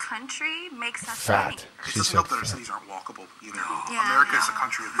country makes us fat. money. It doesn't help that our cities aren't walkable either. America is a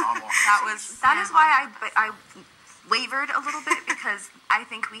country of non-walkable. That is why I wavered a little bit, because I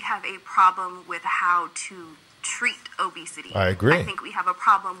think we have a problem with how to treat obesity. I agree. I think we have a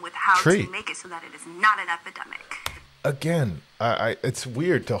problem with how to make it so that it is not an epidemic. Again, it's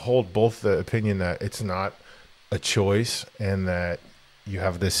weird to hold both the opinion that it's not a choice and that you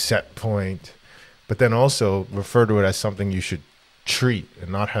have this set point, but then also refer to it as something you should treat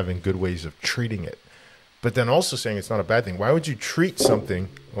and not having good ways of treating it. But then also saying it's not a bad thing. Why would you treat something?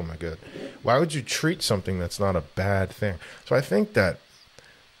 Oh my God. Why would you treat something that's not a bad thing? So I think that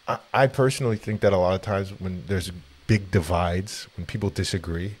I personally think that a lot of times when there's big divides, when people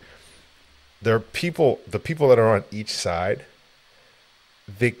disagree, there are the people that are on each side,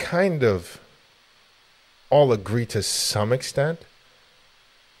 they kind of all agree to some extent,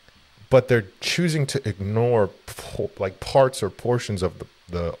 but they're choosing to ignore like parts or portions of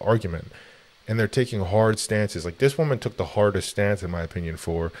the argument. And they're taking hard stances. Like, this woman took the hardest stance, in my opinion,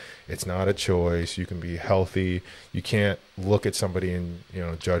 for it's not a choice. You can be healthy. You can't look at somebody and, you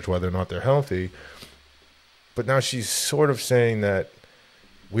know, judge whether or not they're healthy. But now she's sort of saying that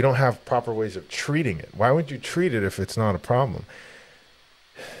we don't have proper ways of treating it. Why would you treat it if it's not a problem?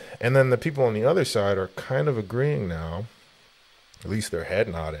 And then the people on the other side are kind of agreeing now, at least they're head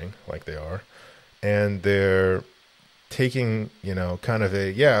nodding like they are, and they're taking, you know, kind of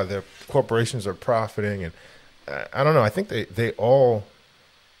their corporations are profiting, and I don't know. I think they all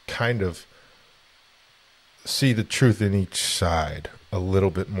kind of see the truth in each side a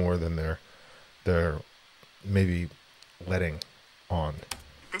little bit more than they're maybe letting on.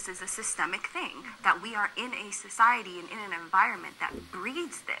 this is a systemic thing, that we are in a society and in an environment that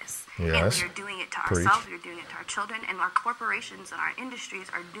breeds this. Yes. And we are doing it to ourselves, we are doing it to our children, and our corporations and our industries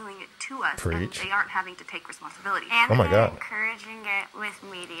are doing it to us, and they aren't having to take responsibility. And oh my God. encouraging it with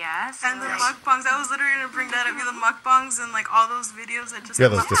media. So and the mukbangs, I was literally going to bring that up, the mukbangs and like all those videos that just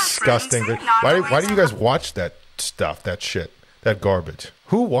those disgusting videos. Why do you guys watch that stuff, that shit, that garbage?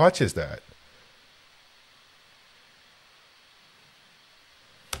 Who watches that?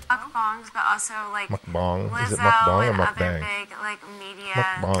 Mukbangs, but also like mukbang. Lizzo Is it mukbang or and mukbang? other big like media.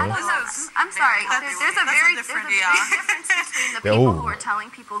 Mukbang. I'm sorry. There's a very difference between the people who are telling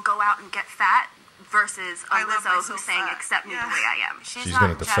people go out and get fat versus a Lizzo who's saying accept me the way I am. She's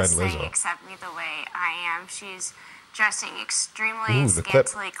not just saying accept me the way I am. She's dressing extremely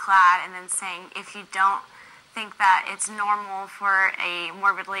scantily clad and then saying if you don't think that it's normal for a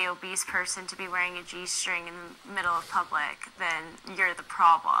morbidly obese person to be wearing a G-string in the middle of public, then you're the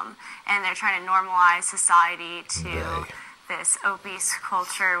problem. And they're trying to normalize society to this obese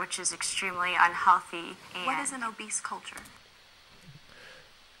culture, which is extremely unhealthy. And what is an obese culture?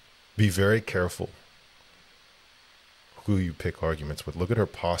 Be very careful who you pick arguments with. Look at her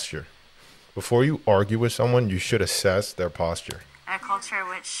posture. Before you argue with someone, you should assess their posture. A culture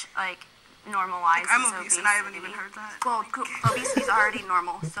which, like, normalizes I'm obese obesity. and I haven't even heard that. Well, obesity is already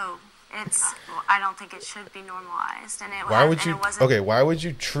normal, so I don't think it should be normalized. And why would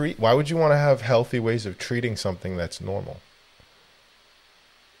you want to have healthy ways of treating something that's normal?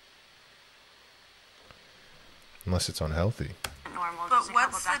 Unless it's unhealthy. But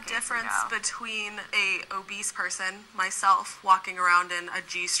what's the difference between a obese person, myself, walking around in a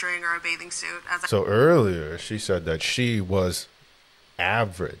G-string or a bathing suit? So earlier she said that she was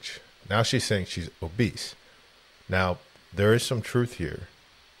average. Now she's saying she's obese. Now, there is some truth here.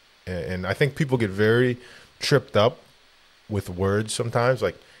 And I think people get very tripped up with words sometimes,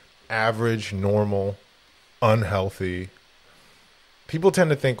 like average, normal, unhealthy. People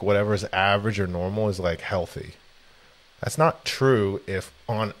tend to think whatever is average or normal is like healthy. That's not true if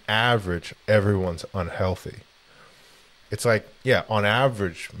on average everyone's unhealthy. It's like, yeah, on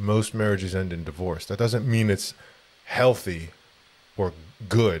average, most marriages end in divorce. That doesn't mean it's healthy or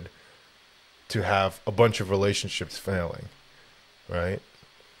good to have a bunch of relationships failing, right?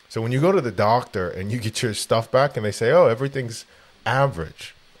 So when you go to the doctor and you get your stuff back and they say, oh, everything's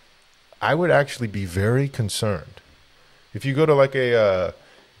average, I would actually be very concerned. If you go to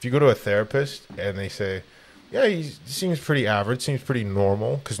a therapist and they say, yeah, he seems pretty average, seems pretty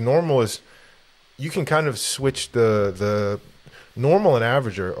normal, because normal is, you can kind of switch the normal and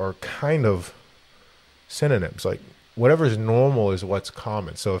average are kind of synonyms. Like whatever is normal is what's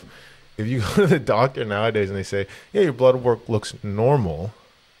common. So if you go to the doctor nowadays and they say, yeah, your blood work looks normal,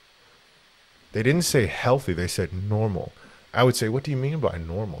 they didn't say healthy, they said normal. I would say, what do you mean by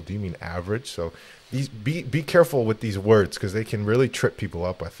normal? Do you mean average? So be careful with these words because they can really trip people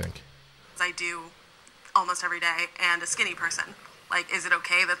up, I think. I do almost every day, and a skinny person. Like, is it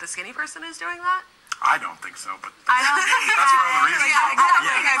okay that the skinny person is doing that? I don't think so, but I don't think that's one of the reasons.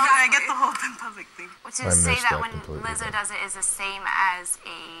 I get the whole public thing. Which is say that when Lizzo does it is the same as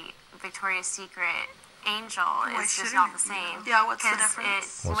a Victoria's Secret angel. It's just not the same. Yeah, what's the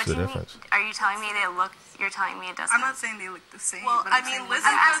difference? What's the difference? Are you telling me you're telling me it doesn't? I'm not saying they look the same. Well, I mean, Lizzo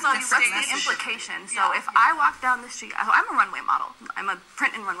goes on stage. What's the implication? So if I walk down the street, I'm a runway model. I'm a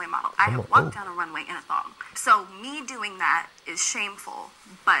print and runway model. I have walked down a runway in a thong. So me doing that is shameful,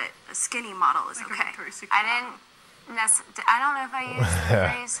 but a skinny model is okay. I don't know if I use the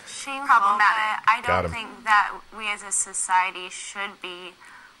phrase shameful, Problematic. but I don't think that we as a society should be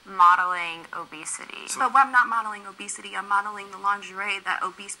modeling obesity. But I'm not modeling obesity. I'm modeling the lingerie that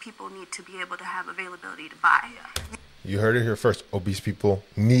obese people need to be able to have availability to buy. You heard it here first. Obese people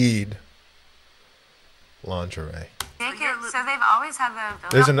need lingerie. So they've always had the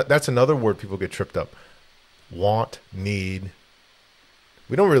ability. That's another word people get tripped up. Want, need.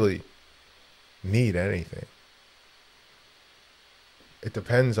 We don't really need anything. It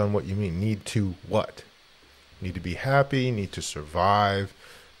depends on what you mean. Need to what? Need to be happy, need to survive,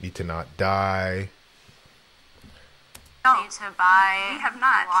 need to not die. No. Need to buy we have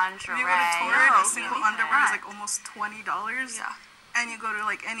not. Lingerie. You go to Torrid, a single underwear is like almost $20. Yeah. And you go to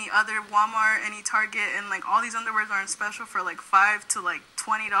like any other Walmart, any Target, and like all these underwears are on special for like $5 to like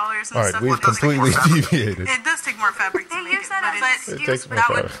 $20 and all right, stuff. we've completely deviated. It does take more fabric to make use that it, as an excuse, but that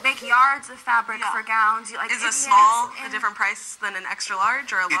would make yards of fabric for gowns. Like, is a small a different price than an extra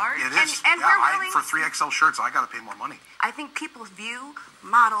large or a large? It is. And for 3XL shirts, I got to pay more money. I think people view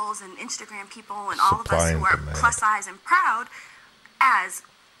models and Instagram people and all of us who are plus size and proud as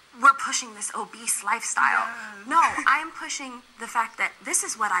we're pushing this obese lifestyle. No, I'm pushing the fact that this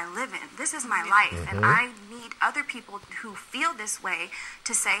is what I live in. This is my life. And I need other people who feel this way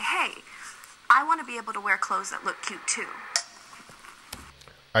to say, hey, I want to be able to wear clothes that look cute too.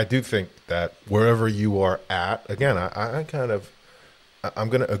 I do think that wherever you are at, again, I'm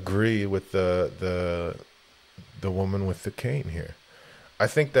going to agree with the woman with the cane here. I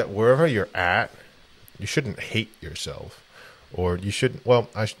think that wherever you're at, you shouldn't hate yourself, or you shouldn't. Well,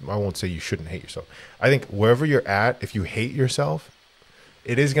 I won't say you shouldn't hate yourself. I think wherever you're at, if you hate yourself,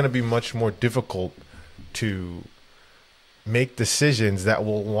 it is going to be much more difficult to make decisions that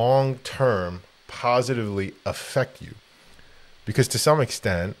will long term positively affect you. Because to some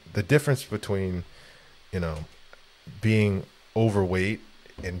extent, the difference between, being overweight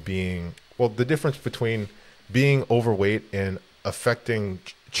and the difference between being overweight and affecting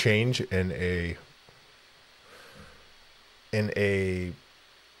change in a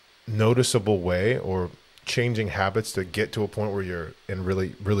noticeable way, or changing habits to get to a point where you're in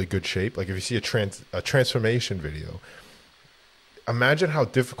really, really good shape. Like if you see a transformation video, imagine how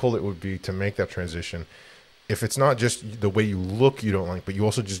difficult it would be to make that transition if it's not just the way you look you don't like, but you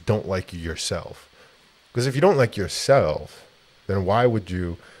also just don't like yourself. Because if you don't like yourself, then why would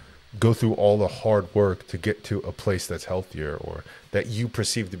you go through all the hard work to get to a place that's healthier, or that you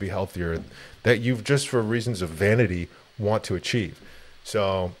perceive to be healthier, that you've just for reasons of vanity want to achieve?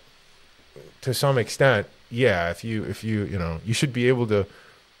 So to some extent, yeah, if you you should be able to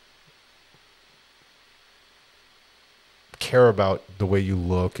care about the way you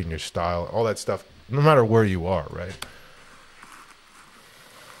look and your style, all that stuff, no matter where you are, right?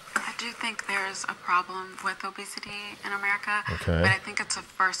 I do think there's a problem with obesity in America, okay, but I think it's a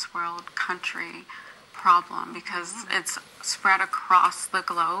first world country problem because it's spread across the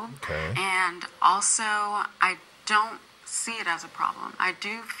globe. Okay. And also, I don't see it as a problem. I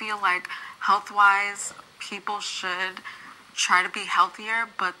do feel like health-wise, people should try to be healthier,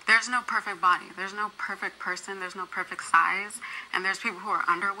 but there's no perfect body. There's no perfect person. There's no perfect size. And there's people who are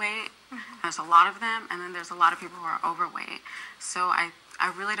underweight. There's a lot of them. And then there's a lot of people who are overweight. So I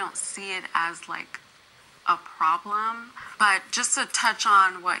really don't see it as like a problem. But just to touch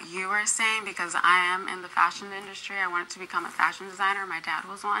on what you were saying, because I am in the fashion industry, I wanted to become a fashion designer. My dad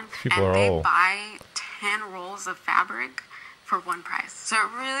was one. And they buy 10 rolls of fabric for one price. So it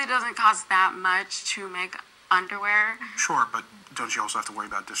really doesn't cost that much to make underwear. Sure, but don't you also have to worry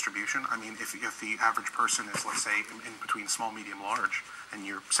about distribution? I mean, if the average person is, let's say, in between small, medium, large, and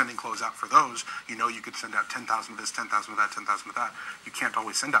you're sending clothes out for those, you could send out 10,000 of this, 10,000 of that, 10,000 of that. You can't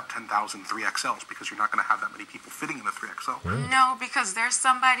always send out 10,000 3XLs because you're not going to have that many people fitting in the 3XL. No, because there's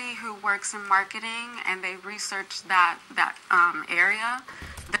somebody who works in marketing and they research that area.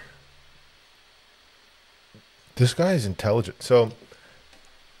 This guy is intelligent. So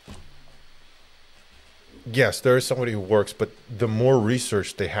yes, there is somebody who works, but the more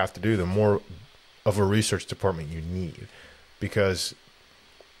research they have to do, the more of a research department you need. Because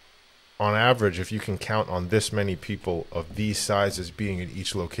on average, if you can count on this many people of these sizes being in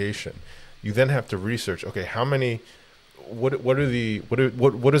each location, you then have to research, okay, how many, what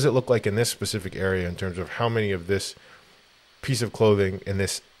does it look like in this specific area in terms of how many of this piece of clothing in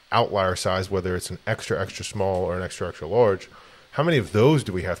this outlier size, whether it's an extra, extra small or an extra, extra large, how many of those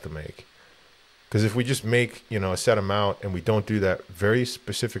do we have to make? Because if we just make, a set amount and we don't do that very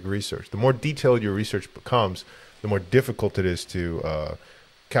specific research, the more detailed your research becomes, the more difficult it is to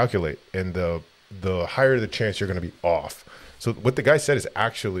calculate, and the higher the chance you're going to be off. So what the guy said is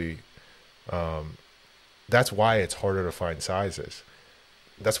actually, that's why it's harder to find sizes.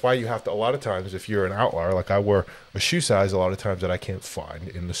 That's why you have to, a lot of times, if you're an outlier, like I wear a shoe size a lot of times that I can't find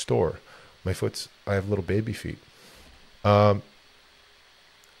in the store. I have little baby feet. And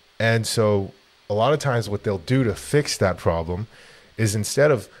so a lot of times what they'll do to fix that problem is instead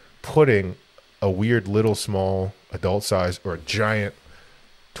of putting a weird little small adult size or a giant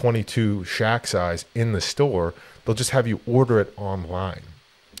 22 Shaq size in the store, they'll just have you order it online.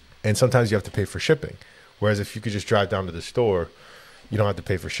 And sometimes you have to pay for shipping. Whereas if you could just drive down to the store, you don't have to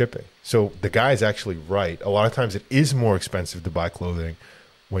pay for shipping. So the guy is actually right. A lot of times it is more expensive to buy clothing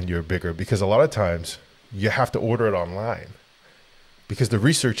when you're bigger, because a lot of times you have to order it online because the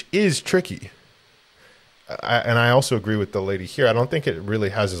research is tricky. And I also agree with the lady here. I don't think it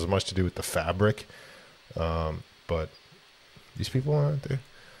really has as much to do with the fabric. But these people aren't there.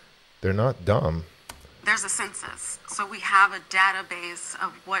 They're not dumb. There's a census. So we have a database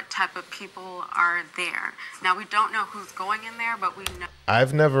of what type of people are there. Now, we don't know who's going in there, but we know. I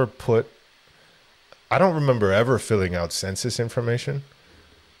don't remember ever filling out census information,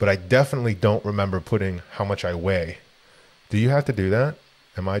 but I definitely don't remember putting how much I weigh. Do you have to do that?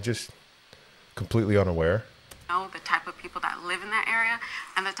 Am I just completely unaware? Know the type of people that live in that area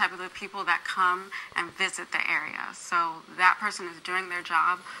and the type of the people that come and visit the area. So that person is doing their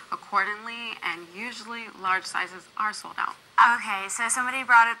job accordingly, and usually large sizes are sold out. Okay, so somebody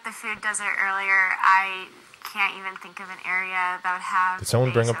brought up the food desert earlier. I can't even think of an area that would have. Did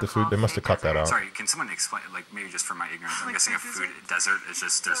someone bring up the food? They must have cut that out. Sorry, can someone explain, like maybe just for my ignorance, I'm guessing a food desert is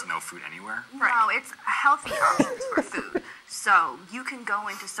just there's no food anywhere? No, it's healthy options for food. So you can go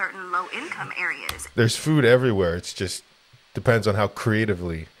into certain low-income areas. There's food everywhere. It's just depends on how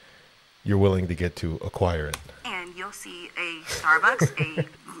creatively you're willing to get to acquire it. And you'll see a Starbucks,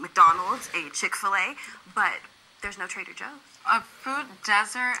 a McDonald's, a Chick-fil-A, but there's no Trader Joe's. A food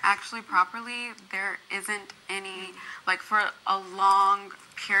desert, actually properly, there isn't any, like for a long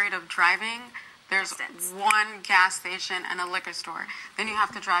period of driving, there's one gas station and a liquor store. Then you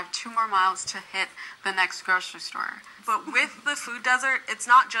have to drive 2 more miles to hit the next grocery store. But with the food desert, it's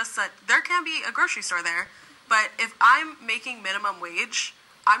not just that there can be a grocery store there, but if I'm making minimum wage,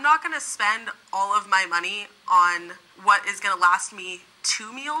 I'm not going to spend all of my money on what is going to last me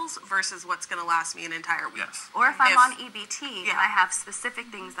 2 meals versus what's going to last me an entire week. Yes. Or if I'm on EBT and I have specific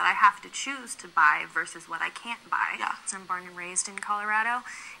things that I have to choose to buy versus what I can't buy. Yeah. I'm born and raised in Colorado.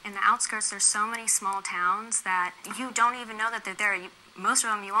 In the outskirts, there's so many small towns that you don't even know that they're there. Most of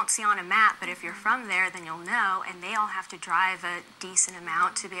them you won't see on a map, but if you're from there, then you'll know, and they all have to drive a decent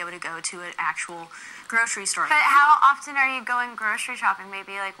amount to be able to go to an actual grocery store. But how often are you going grocery shopping?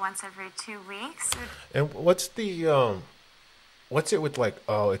 Maybe like once every 2 weeks? And what's the what's it with like,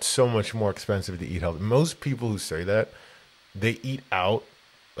 oh, it's so much more expensive to eat healthy? Most people who say that, they eat out.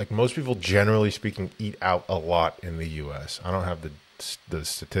 Like most people, generally speaking, eat out a lot in the U.S. I don't have the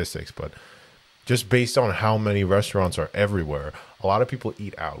statistics, but just based on how many restaurants are everywhere, a lot of people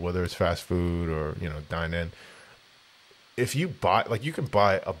eat out, whether it's fast food or, dine in. If you buy, like you can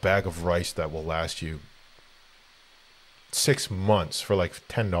buy a bag of rice that will last you 6 months for like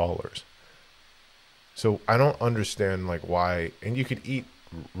 $10. So I don't understand like why, and you could eat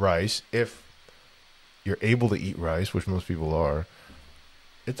rice if you're able to eat rice, which most people are.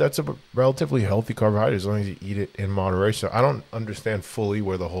 That's a relatively healthy carbohydrate as long as you eat it in moderation. I don't understand fully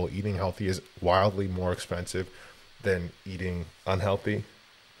where the whole eating healthy is wildly more expensive than eating unhealthy.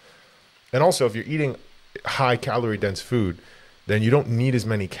 And also, if you're eating high calorie dense food, then you don't need as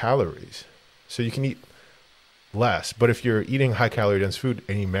many calories. So you can eat less. But if you're eating high calorie dense food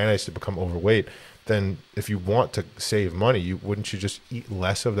and you manage to become overweight, then if you want to save money, wouldn't you just eat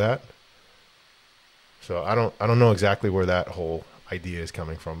less of that? So I don't know exactly where that whole idea is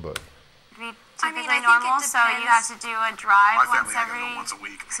coming from, but typically normal, so you have to do a drive once a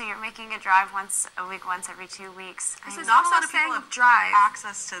week. So you're making a drive once a week, once every 2 weeks. This is not a people of drive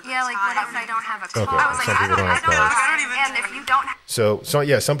access to the yeah, like time. what if I don't have a car? Okay. I was like, Some people don't have cars. And if you don't have So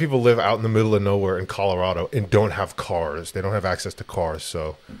yeah, some people live out in the middle of nowhere in Colorado and don't have cars. They don't have access to cars,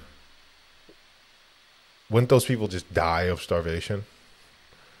 so wouldn't those people just die of starvation?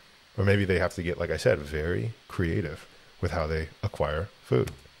 Or maybe they have to get, like I said, very creative with how they acquire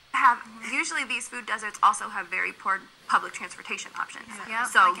food. Usually these food deserts also have very poor public transportation options. Yeah,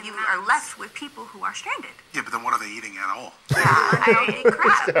 so you are left with people who are stranded. Yeah, but then what are they eating at all? I don't eat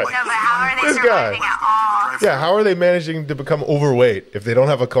crap. No, but how are they This surviving guy. at all? Yeah, how are they managing to become overweight if they don't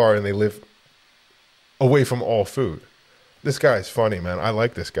have a car and they live away from all food? This guy's funny, man. I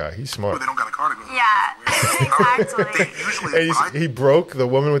like this guy. He's smart. But they don't got a car to go to. Yeah, exactly. Usually, He broke the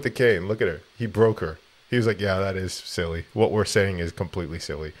woman with the cane. Look at her. He broke her. He was like, yeah, that is silly. What we're saying is completely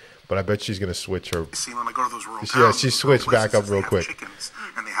silly. But I bet she's going to switch her. see when I go to those rural Yeah, towns, she switched back up real they have quick. Chickens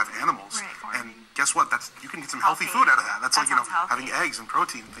and they have animals, Right. and guess what? You can get some healthy food out of that. That's That like sounds healthy. having eggs and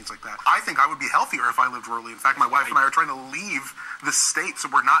protein and things like that. I think I would be healthier if I lived rurally. In fact, my wife and I are trying to leave the state so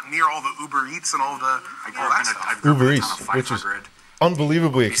we're not near all the Uber Eats and all that stuff. Uber Eats, which is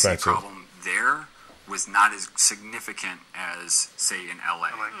unbelievably obesity expensive. problem there was not as significant as, say, in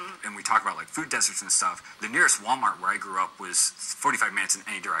LA. And we talk about like food deserts and stuff. The nearest Walmart where I grew up was 45 minutes in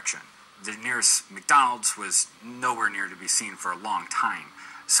any direction. The nearest McDonald's was nowhere near to be seen for a long time.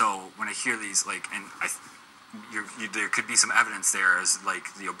 So when I hear these, like, and there could be some evidence there as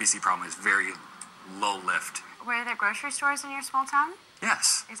like the obesity problem is very low lift. Were there grocery stores in your small town?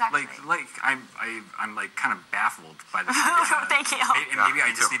 Yes, Exactly. Like I'm like kind of baffled by this. idea. Thank you. Maybe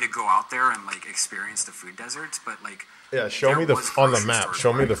I just need to go out there and like experience the food deserts, but like. Yeah, show me on the map.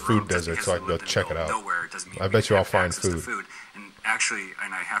 Show me the food desert so I can go check it out. I bet you I'll find food. And actually,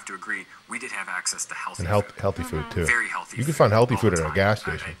 and I have to agree, we did have access to healthy And food. healthy food too. Very healthy. You can food find healthy all food the at a time. gas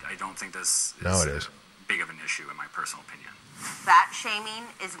station. I don't think this is Nowadays. big of an issue in my personal opinion. Fat shaming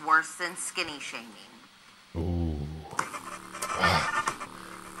is worse than skinny shaming. Ooh.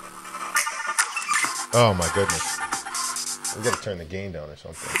 Oh my goodness. We gotta turn the gain down or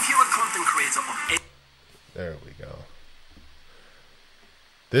something. If you're a content creator of There we go.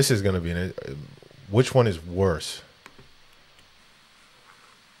 This is gonna be which one is worse?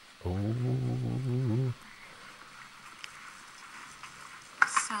 Ooh.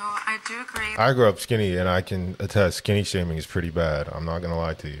 So I do agree. I grew up skinny, and I can attest skinny shaming is pretty bad. I'm not gonna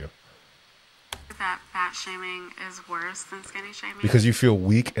lie to you. That fat shaming is worse than skinny shaming because you feel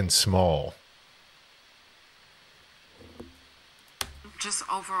weak and small. Just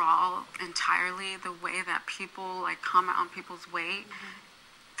overall, entirely, the way that people like comment on people's weight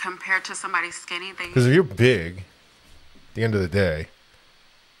compared to somebody skinny, because if you're big, at the end of the day,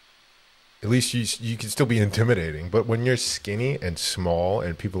 at least you can still be intimidating. But when you're skinny and small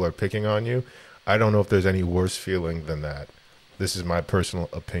and people are picking on you, I don't know if there's any worse feeling than that. This is my personal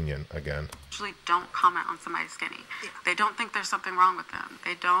opinion again. Usually don't comment on somebody skinny. Yeah. They don't think there's something wrong with them.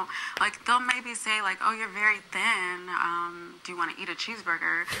 They don't, like, they'll maybe say, like, oh, you're very thin. Do you want to eat a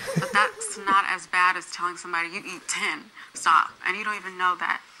cheeseburger? But that's not as bad as telling somebody, you eat 10. Stop. And you don't even know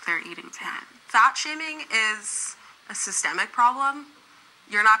that they're eating 10. Fat shaming is a systemic problem.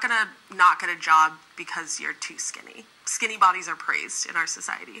 You're not going to not get a job because you're too skinny. Skinny bodies are praised in our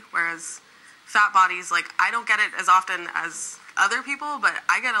society, whereas fat bodies, like, I don't get it as often as other people, but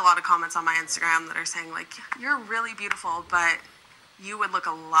I get a lot of comments on my Instagram that are saying, like, you're really beautiful, but you would look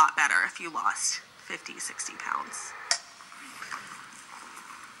a lot better if you lost 50, 60 pounds.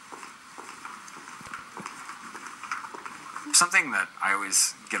 Something that I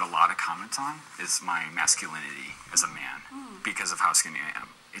always get a lot of comments on is my masculinity as a man because of how skinny I am.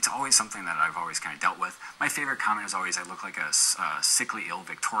 It's always something that I've always kind of dealt with. My favorite comment is always, I look like a sickly, ill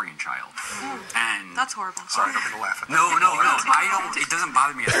Victorian child. And that's horrible. Sorry, I don't mean to laugh at that. No. I don't. It doesn't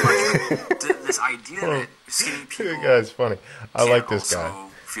bother me as much. This idea that skinny people. This guy's funny. I like this guy.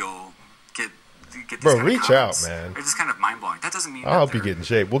 Get Bro, reach out, man. It's just kind of mind blowing. That doesn't mean I'll help you get in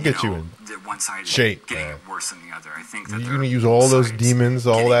shape. We'll get you in one side shape. Getting worse than the other. I think that you're gonna use all those demons,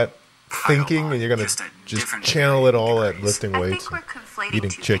 all that thinking, and you're gonna just channel it all at lifting weights, I think we're conflating eating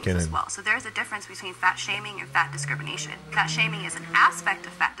two chicken, things as and well. So there's a difference between fat shaming and fat discrimination. Fat shaming is an aspect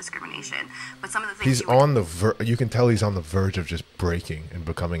of fat discrimination, but some of the things he's on the you can tell he's on the verge of just breaking and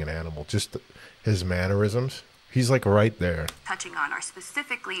becoming an animal. Just his mannerisms. He's like right there. Touching on are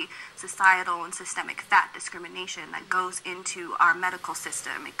specifically societal and systemic fat discrimination that goes into our medical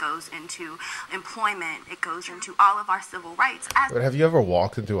system. It goes into employment. It goes into all of our civil rights. But have you ever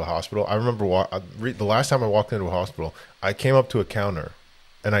walked into a hospital? I remember the last time I walked into a hospital, I came up to a counter,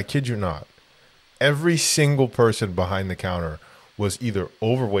 and I kid you not, every single person behind the counter was either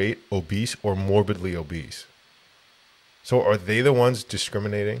overweight, obese, or morbidly obese. So are they the ones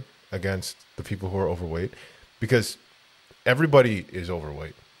discriminating against the people who are overweight? Because everybody is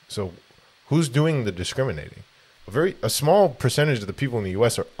overweight. So who's doing the discriminating? A small percentage of the people in the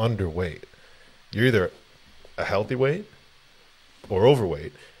U.S. are underweight. You're either a healthy weight or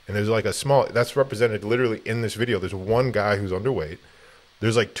overweight. And there's like that's represented literally in this video. There's one guy who's underweight.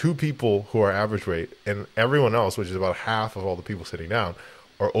 There's like 2 people who are average weight. And everyone else, which is about half of all the people sitting down,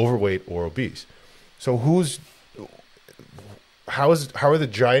 are overweight or obese. So how are the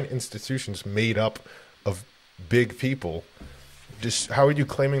giant institutions made up of big people? Just how are you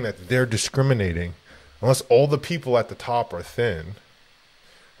claiming that they're discriminating unless all the people at the top are thin,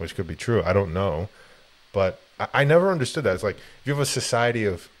 which could be true, I don't know, but I never understood that. It's like if you have a society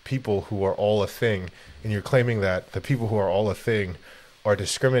of people who are all a thing and you're claiming that the people who are all a thing are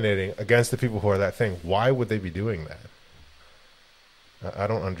discriminating against the people who are that thing, why would they be doing that? I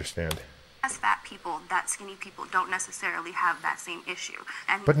don't understand. As fat people, that skinny people don't necessarily have that same issue.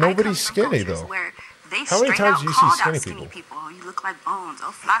 And but nobody's skinny though. Where they how many times do you see skinny people? Oh, you look like Bones.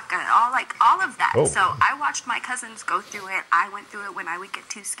 Oh, Flaca. All of that. Oh. So I watched my cousins go through it. I went through it when I would get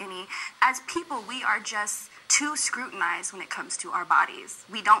too skinny. As people, we are just too scrutinized when it comes to our bodies.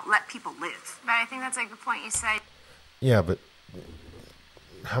 We don't let people live. But I think that's a good point you said. Yeah, but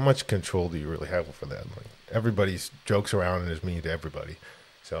how much control do you really have for that? Like, everybody jokes around and is mean to everybody.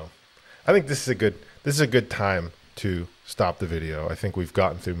 So I think this is a good time to stop the video. I think we've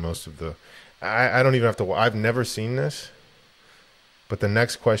gotten through most of the. I don't even have to. I've never seen this, but the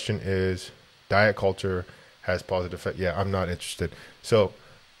next question is: diet culture has positive effect. Yeah, I'm not interested. So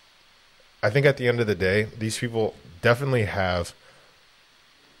I think at the end of the day, these people definitely have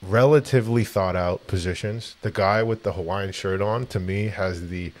relatively thought out positions. The guy with the Hawaiian shirt on, to me, has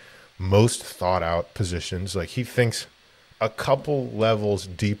the most thought out positions. Like, he thinks a couple levels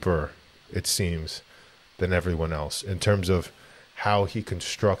deeper, it seems, than everyone else in terms of how he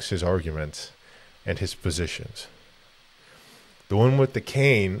constructs his arguments and his positions. The one with the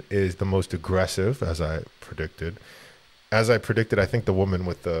cane is the most aggressive, as I predicted. As I predicted, I think the woman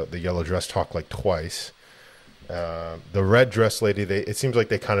with the yellow dress talked like twice. The red dress lady, it seems like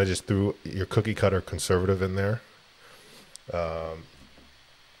they kind of just threw your cookie cutter conservative in there. The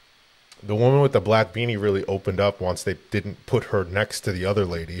woman with the black beanie really opened up once they didn't put her next to the other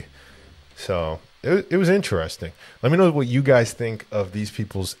lady. So it was interesting. Let me know what you guys think of these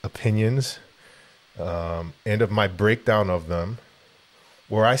people's opinions and of my breakdown of them.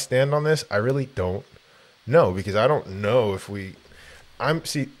 Where I stand on this, I really don't know, because I don't know if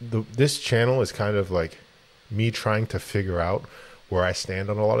this channel is kind of like me trying to figure out where I stand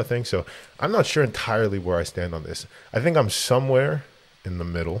on a lot of things. So I'm not sure entirely where I stand on this. I think I'm somewhere in the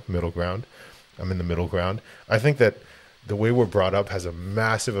middle ground. I'm in the middle ground. I think that the way we're brought up has a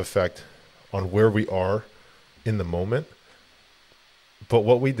massive effect on where we are in the moment. But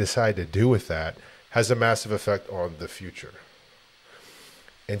what we decide to do with that has a massive effect on the future.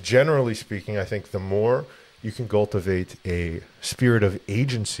 And generally speaking, I think the more you can cultivate a spirit of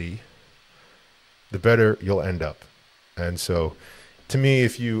agency, the better you'll end up. And so to me,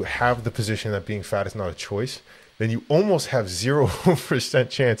 if you have the position that being fat is not a choice, then you almost have 0%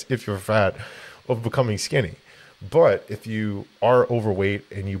 chance, if you're fat, of becoming skinny. But if you are overweight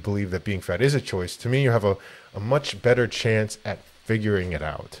and you believe that being fat is a choice, to me, you have a much better chance at figuring it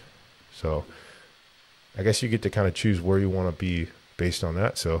out. So I guess you get to kind of choose where you want to be based on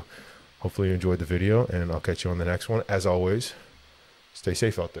that. So hopefully you enjoyed the video, and I'll catch you on the next one. As always, stay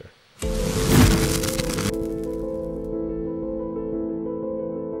safe out there.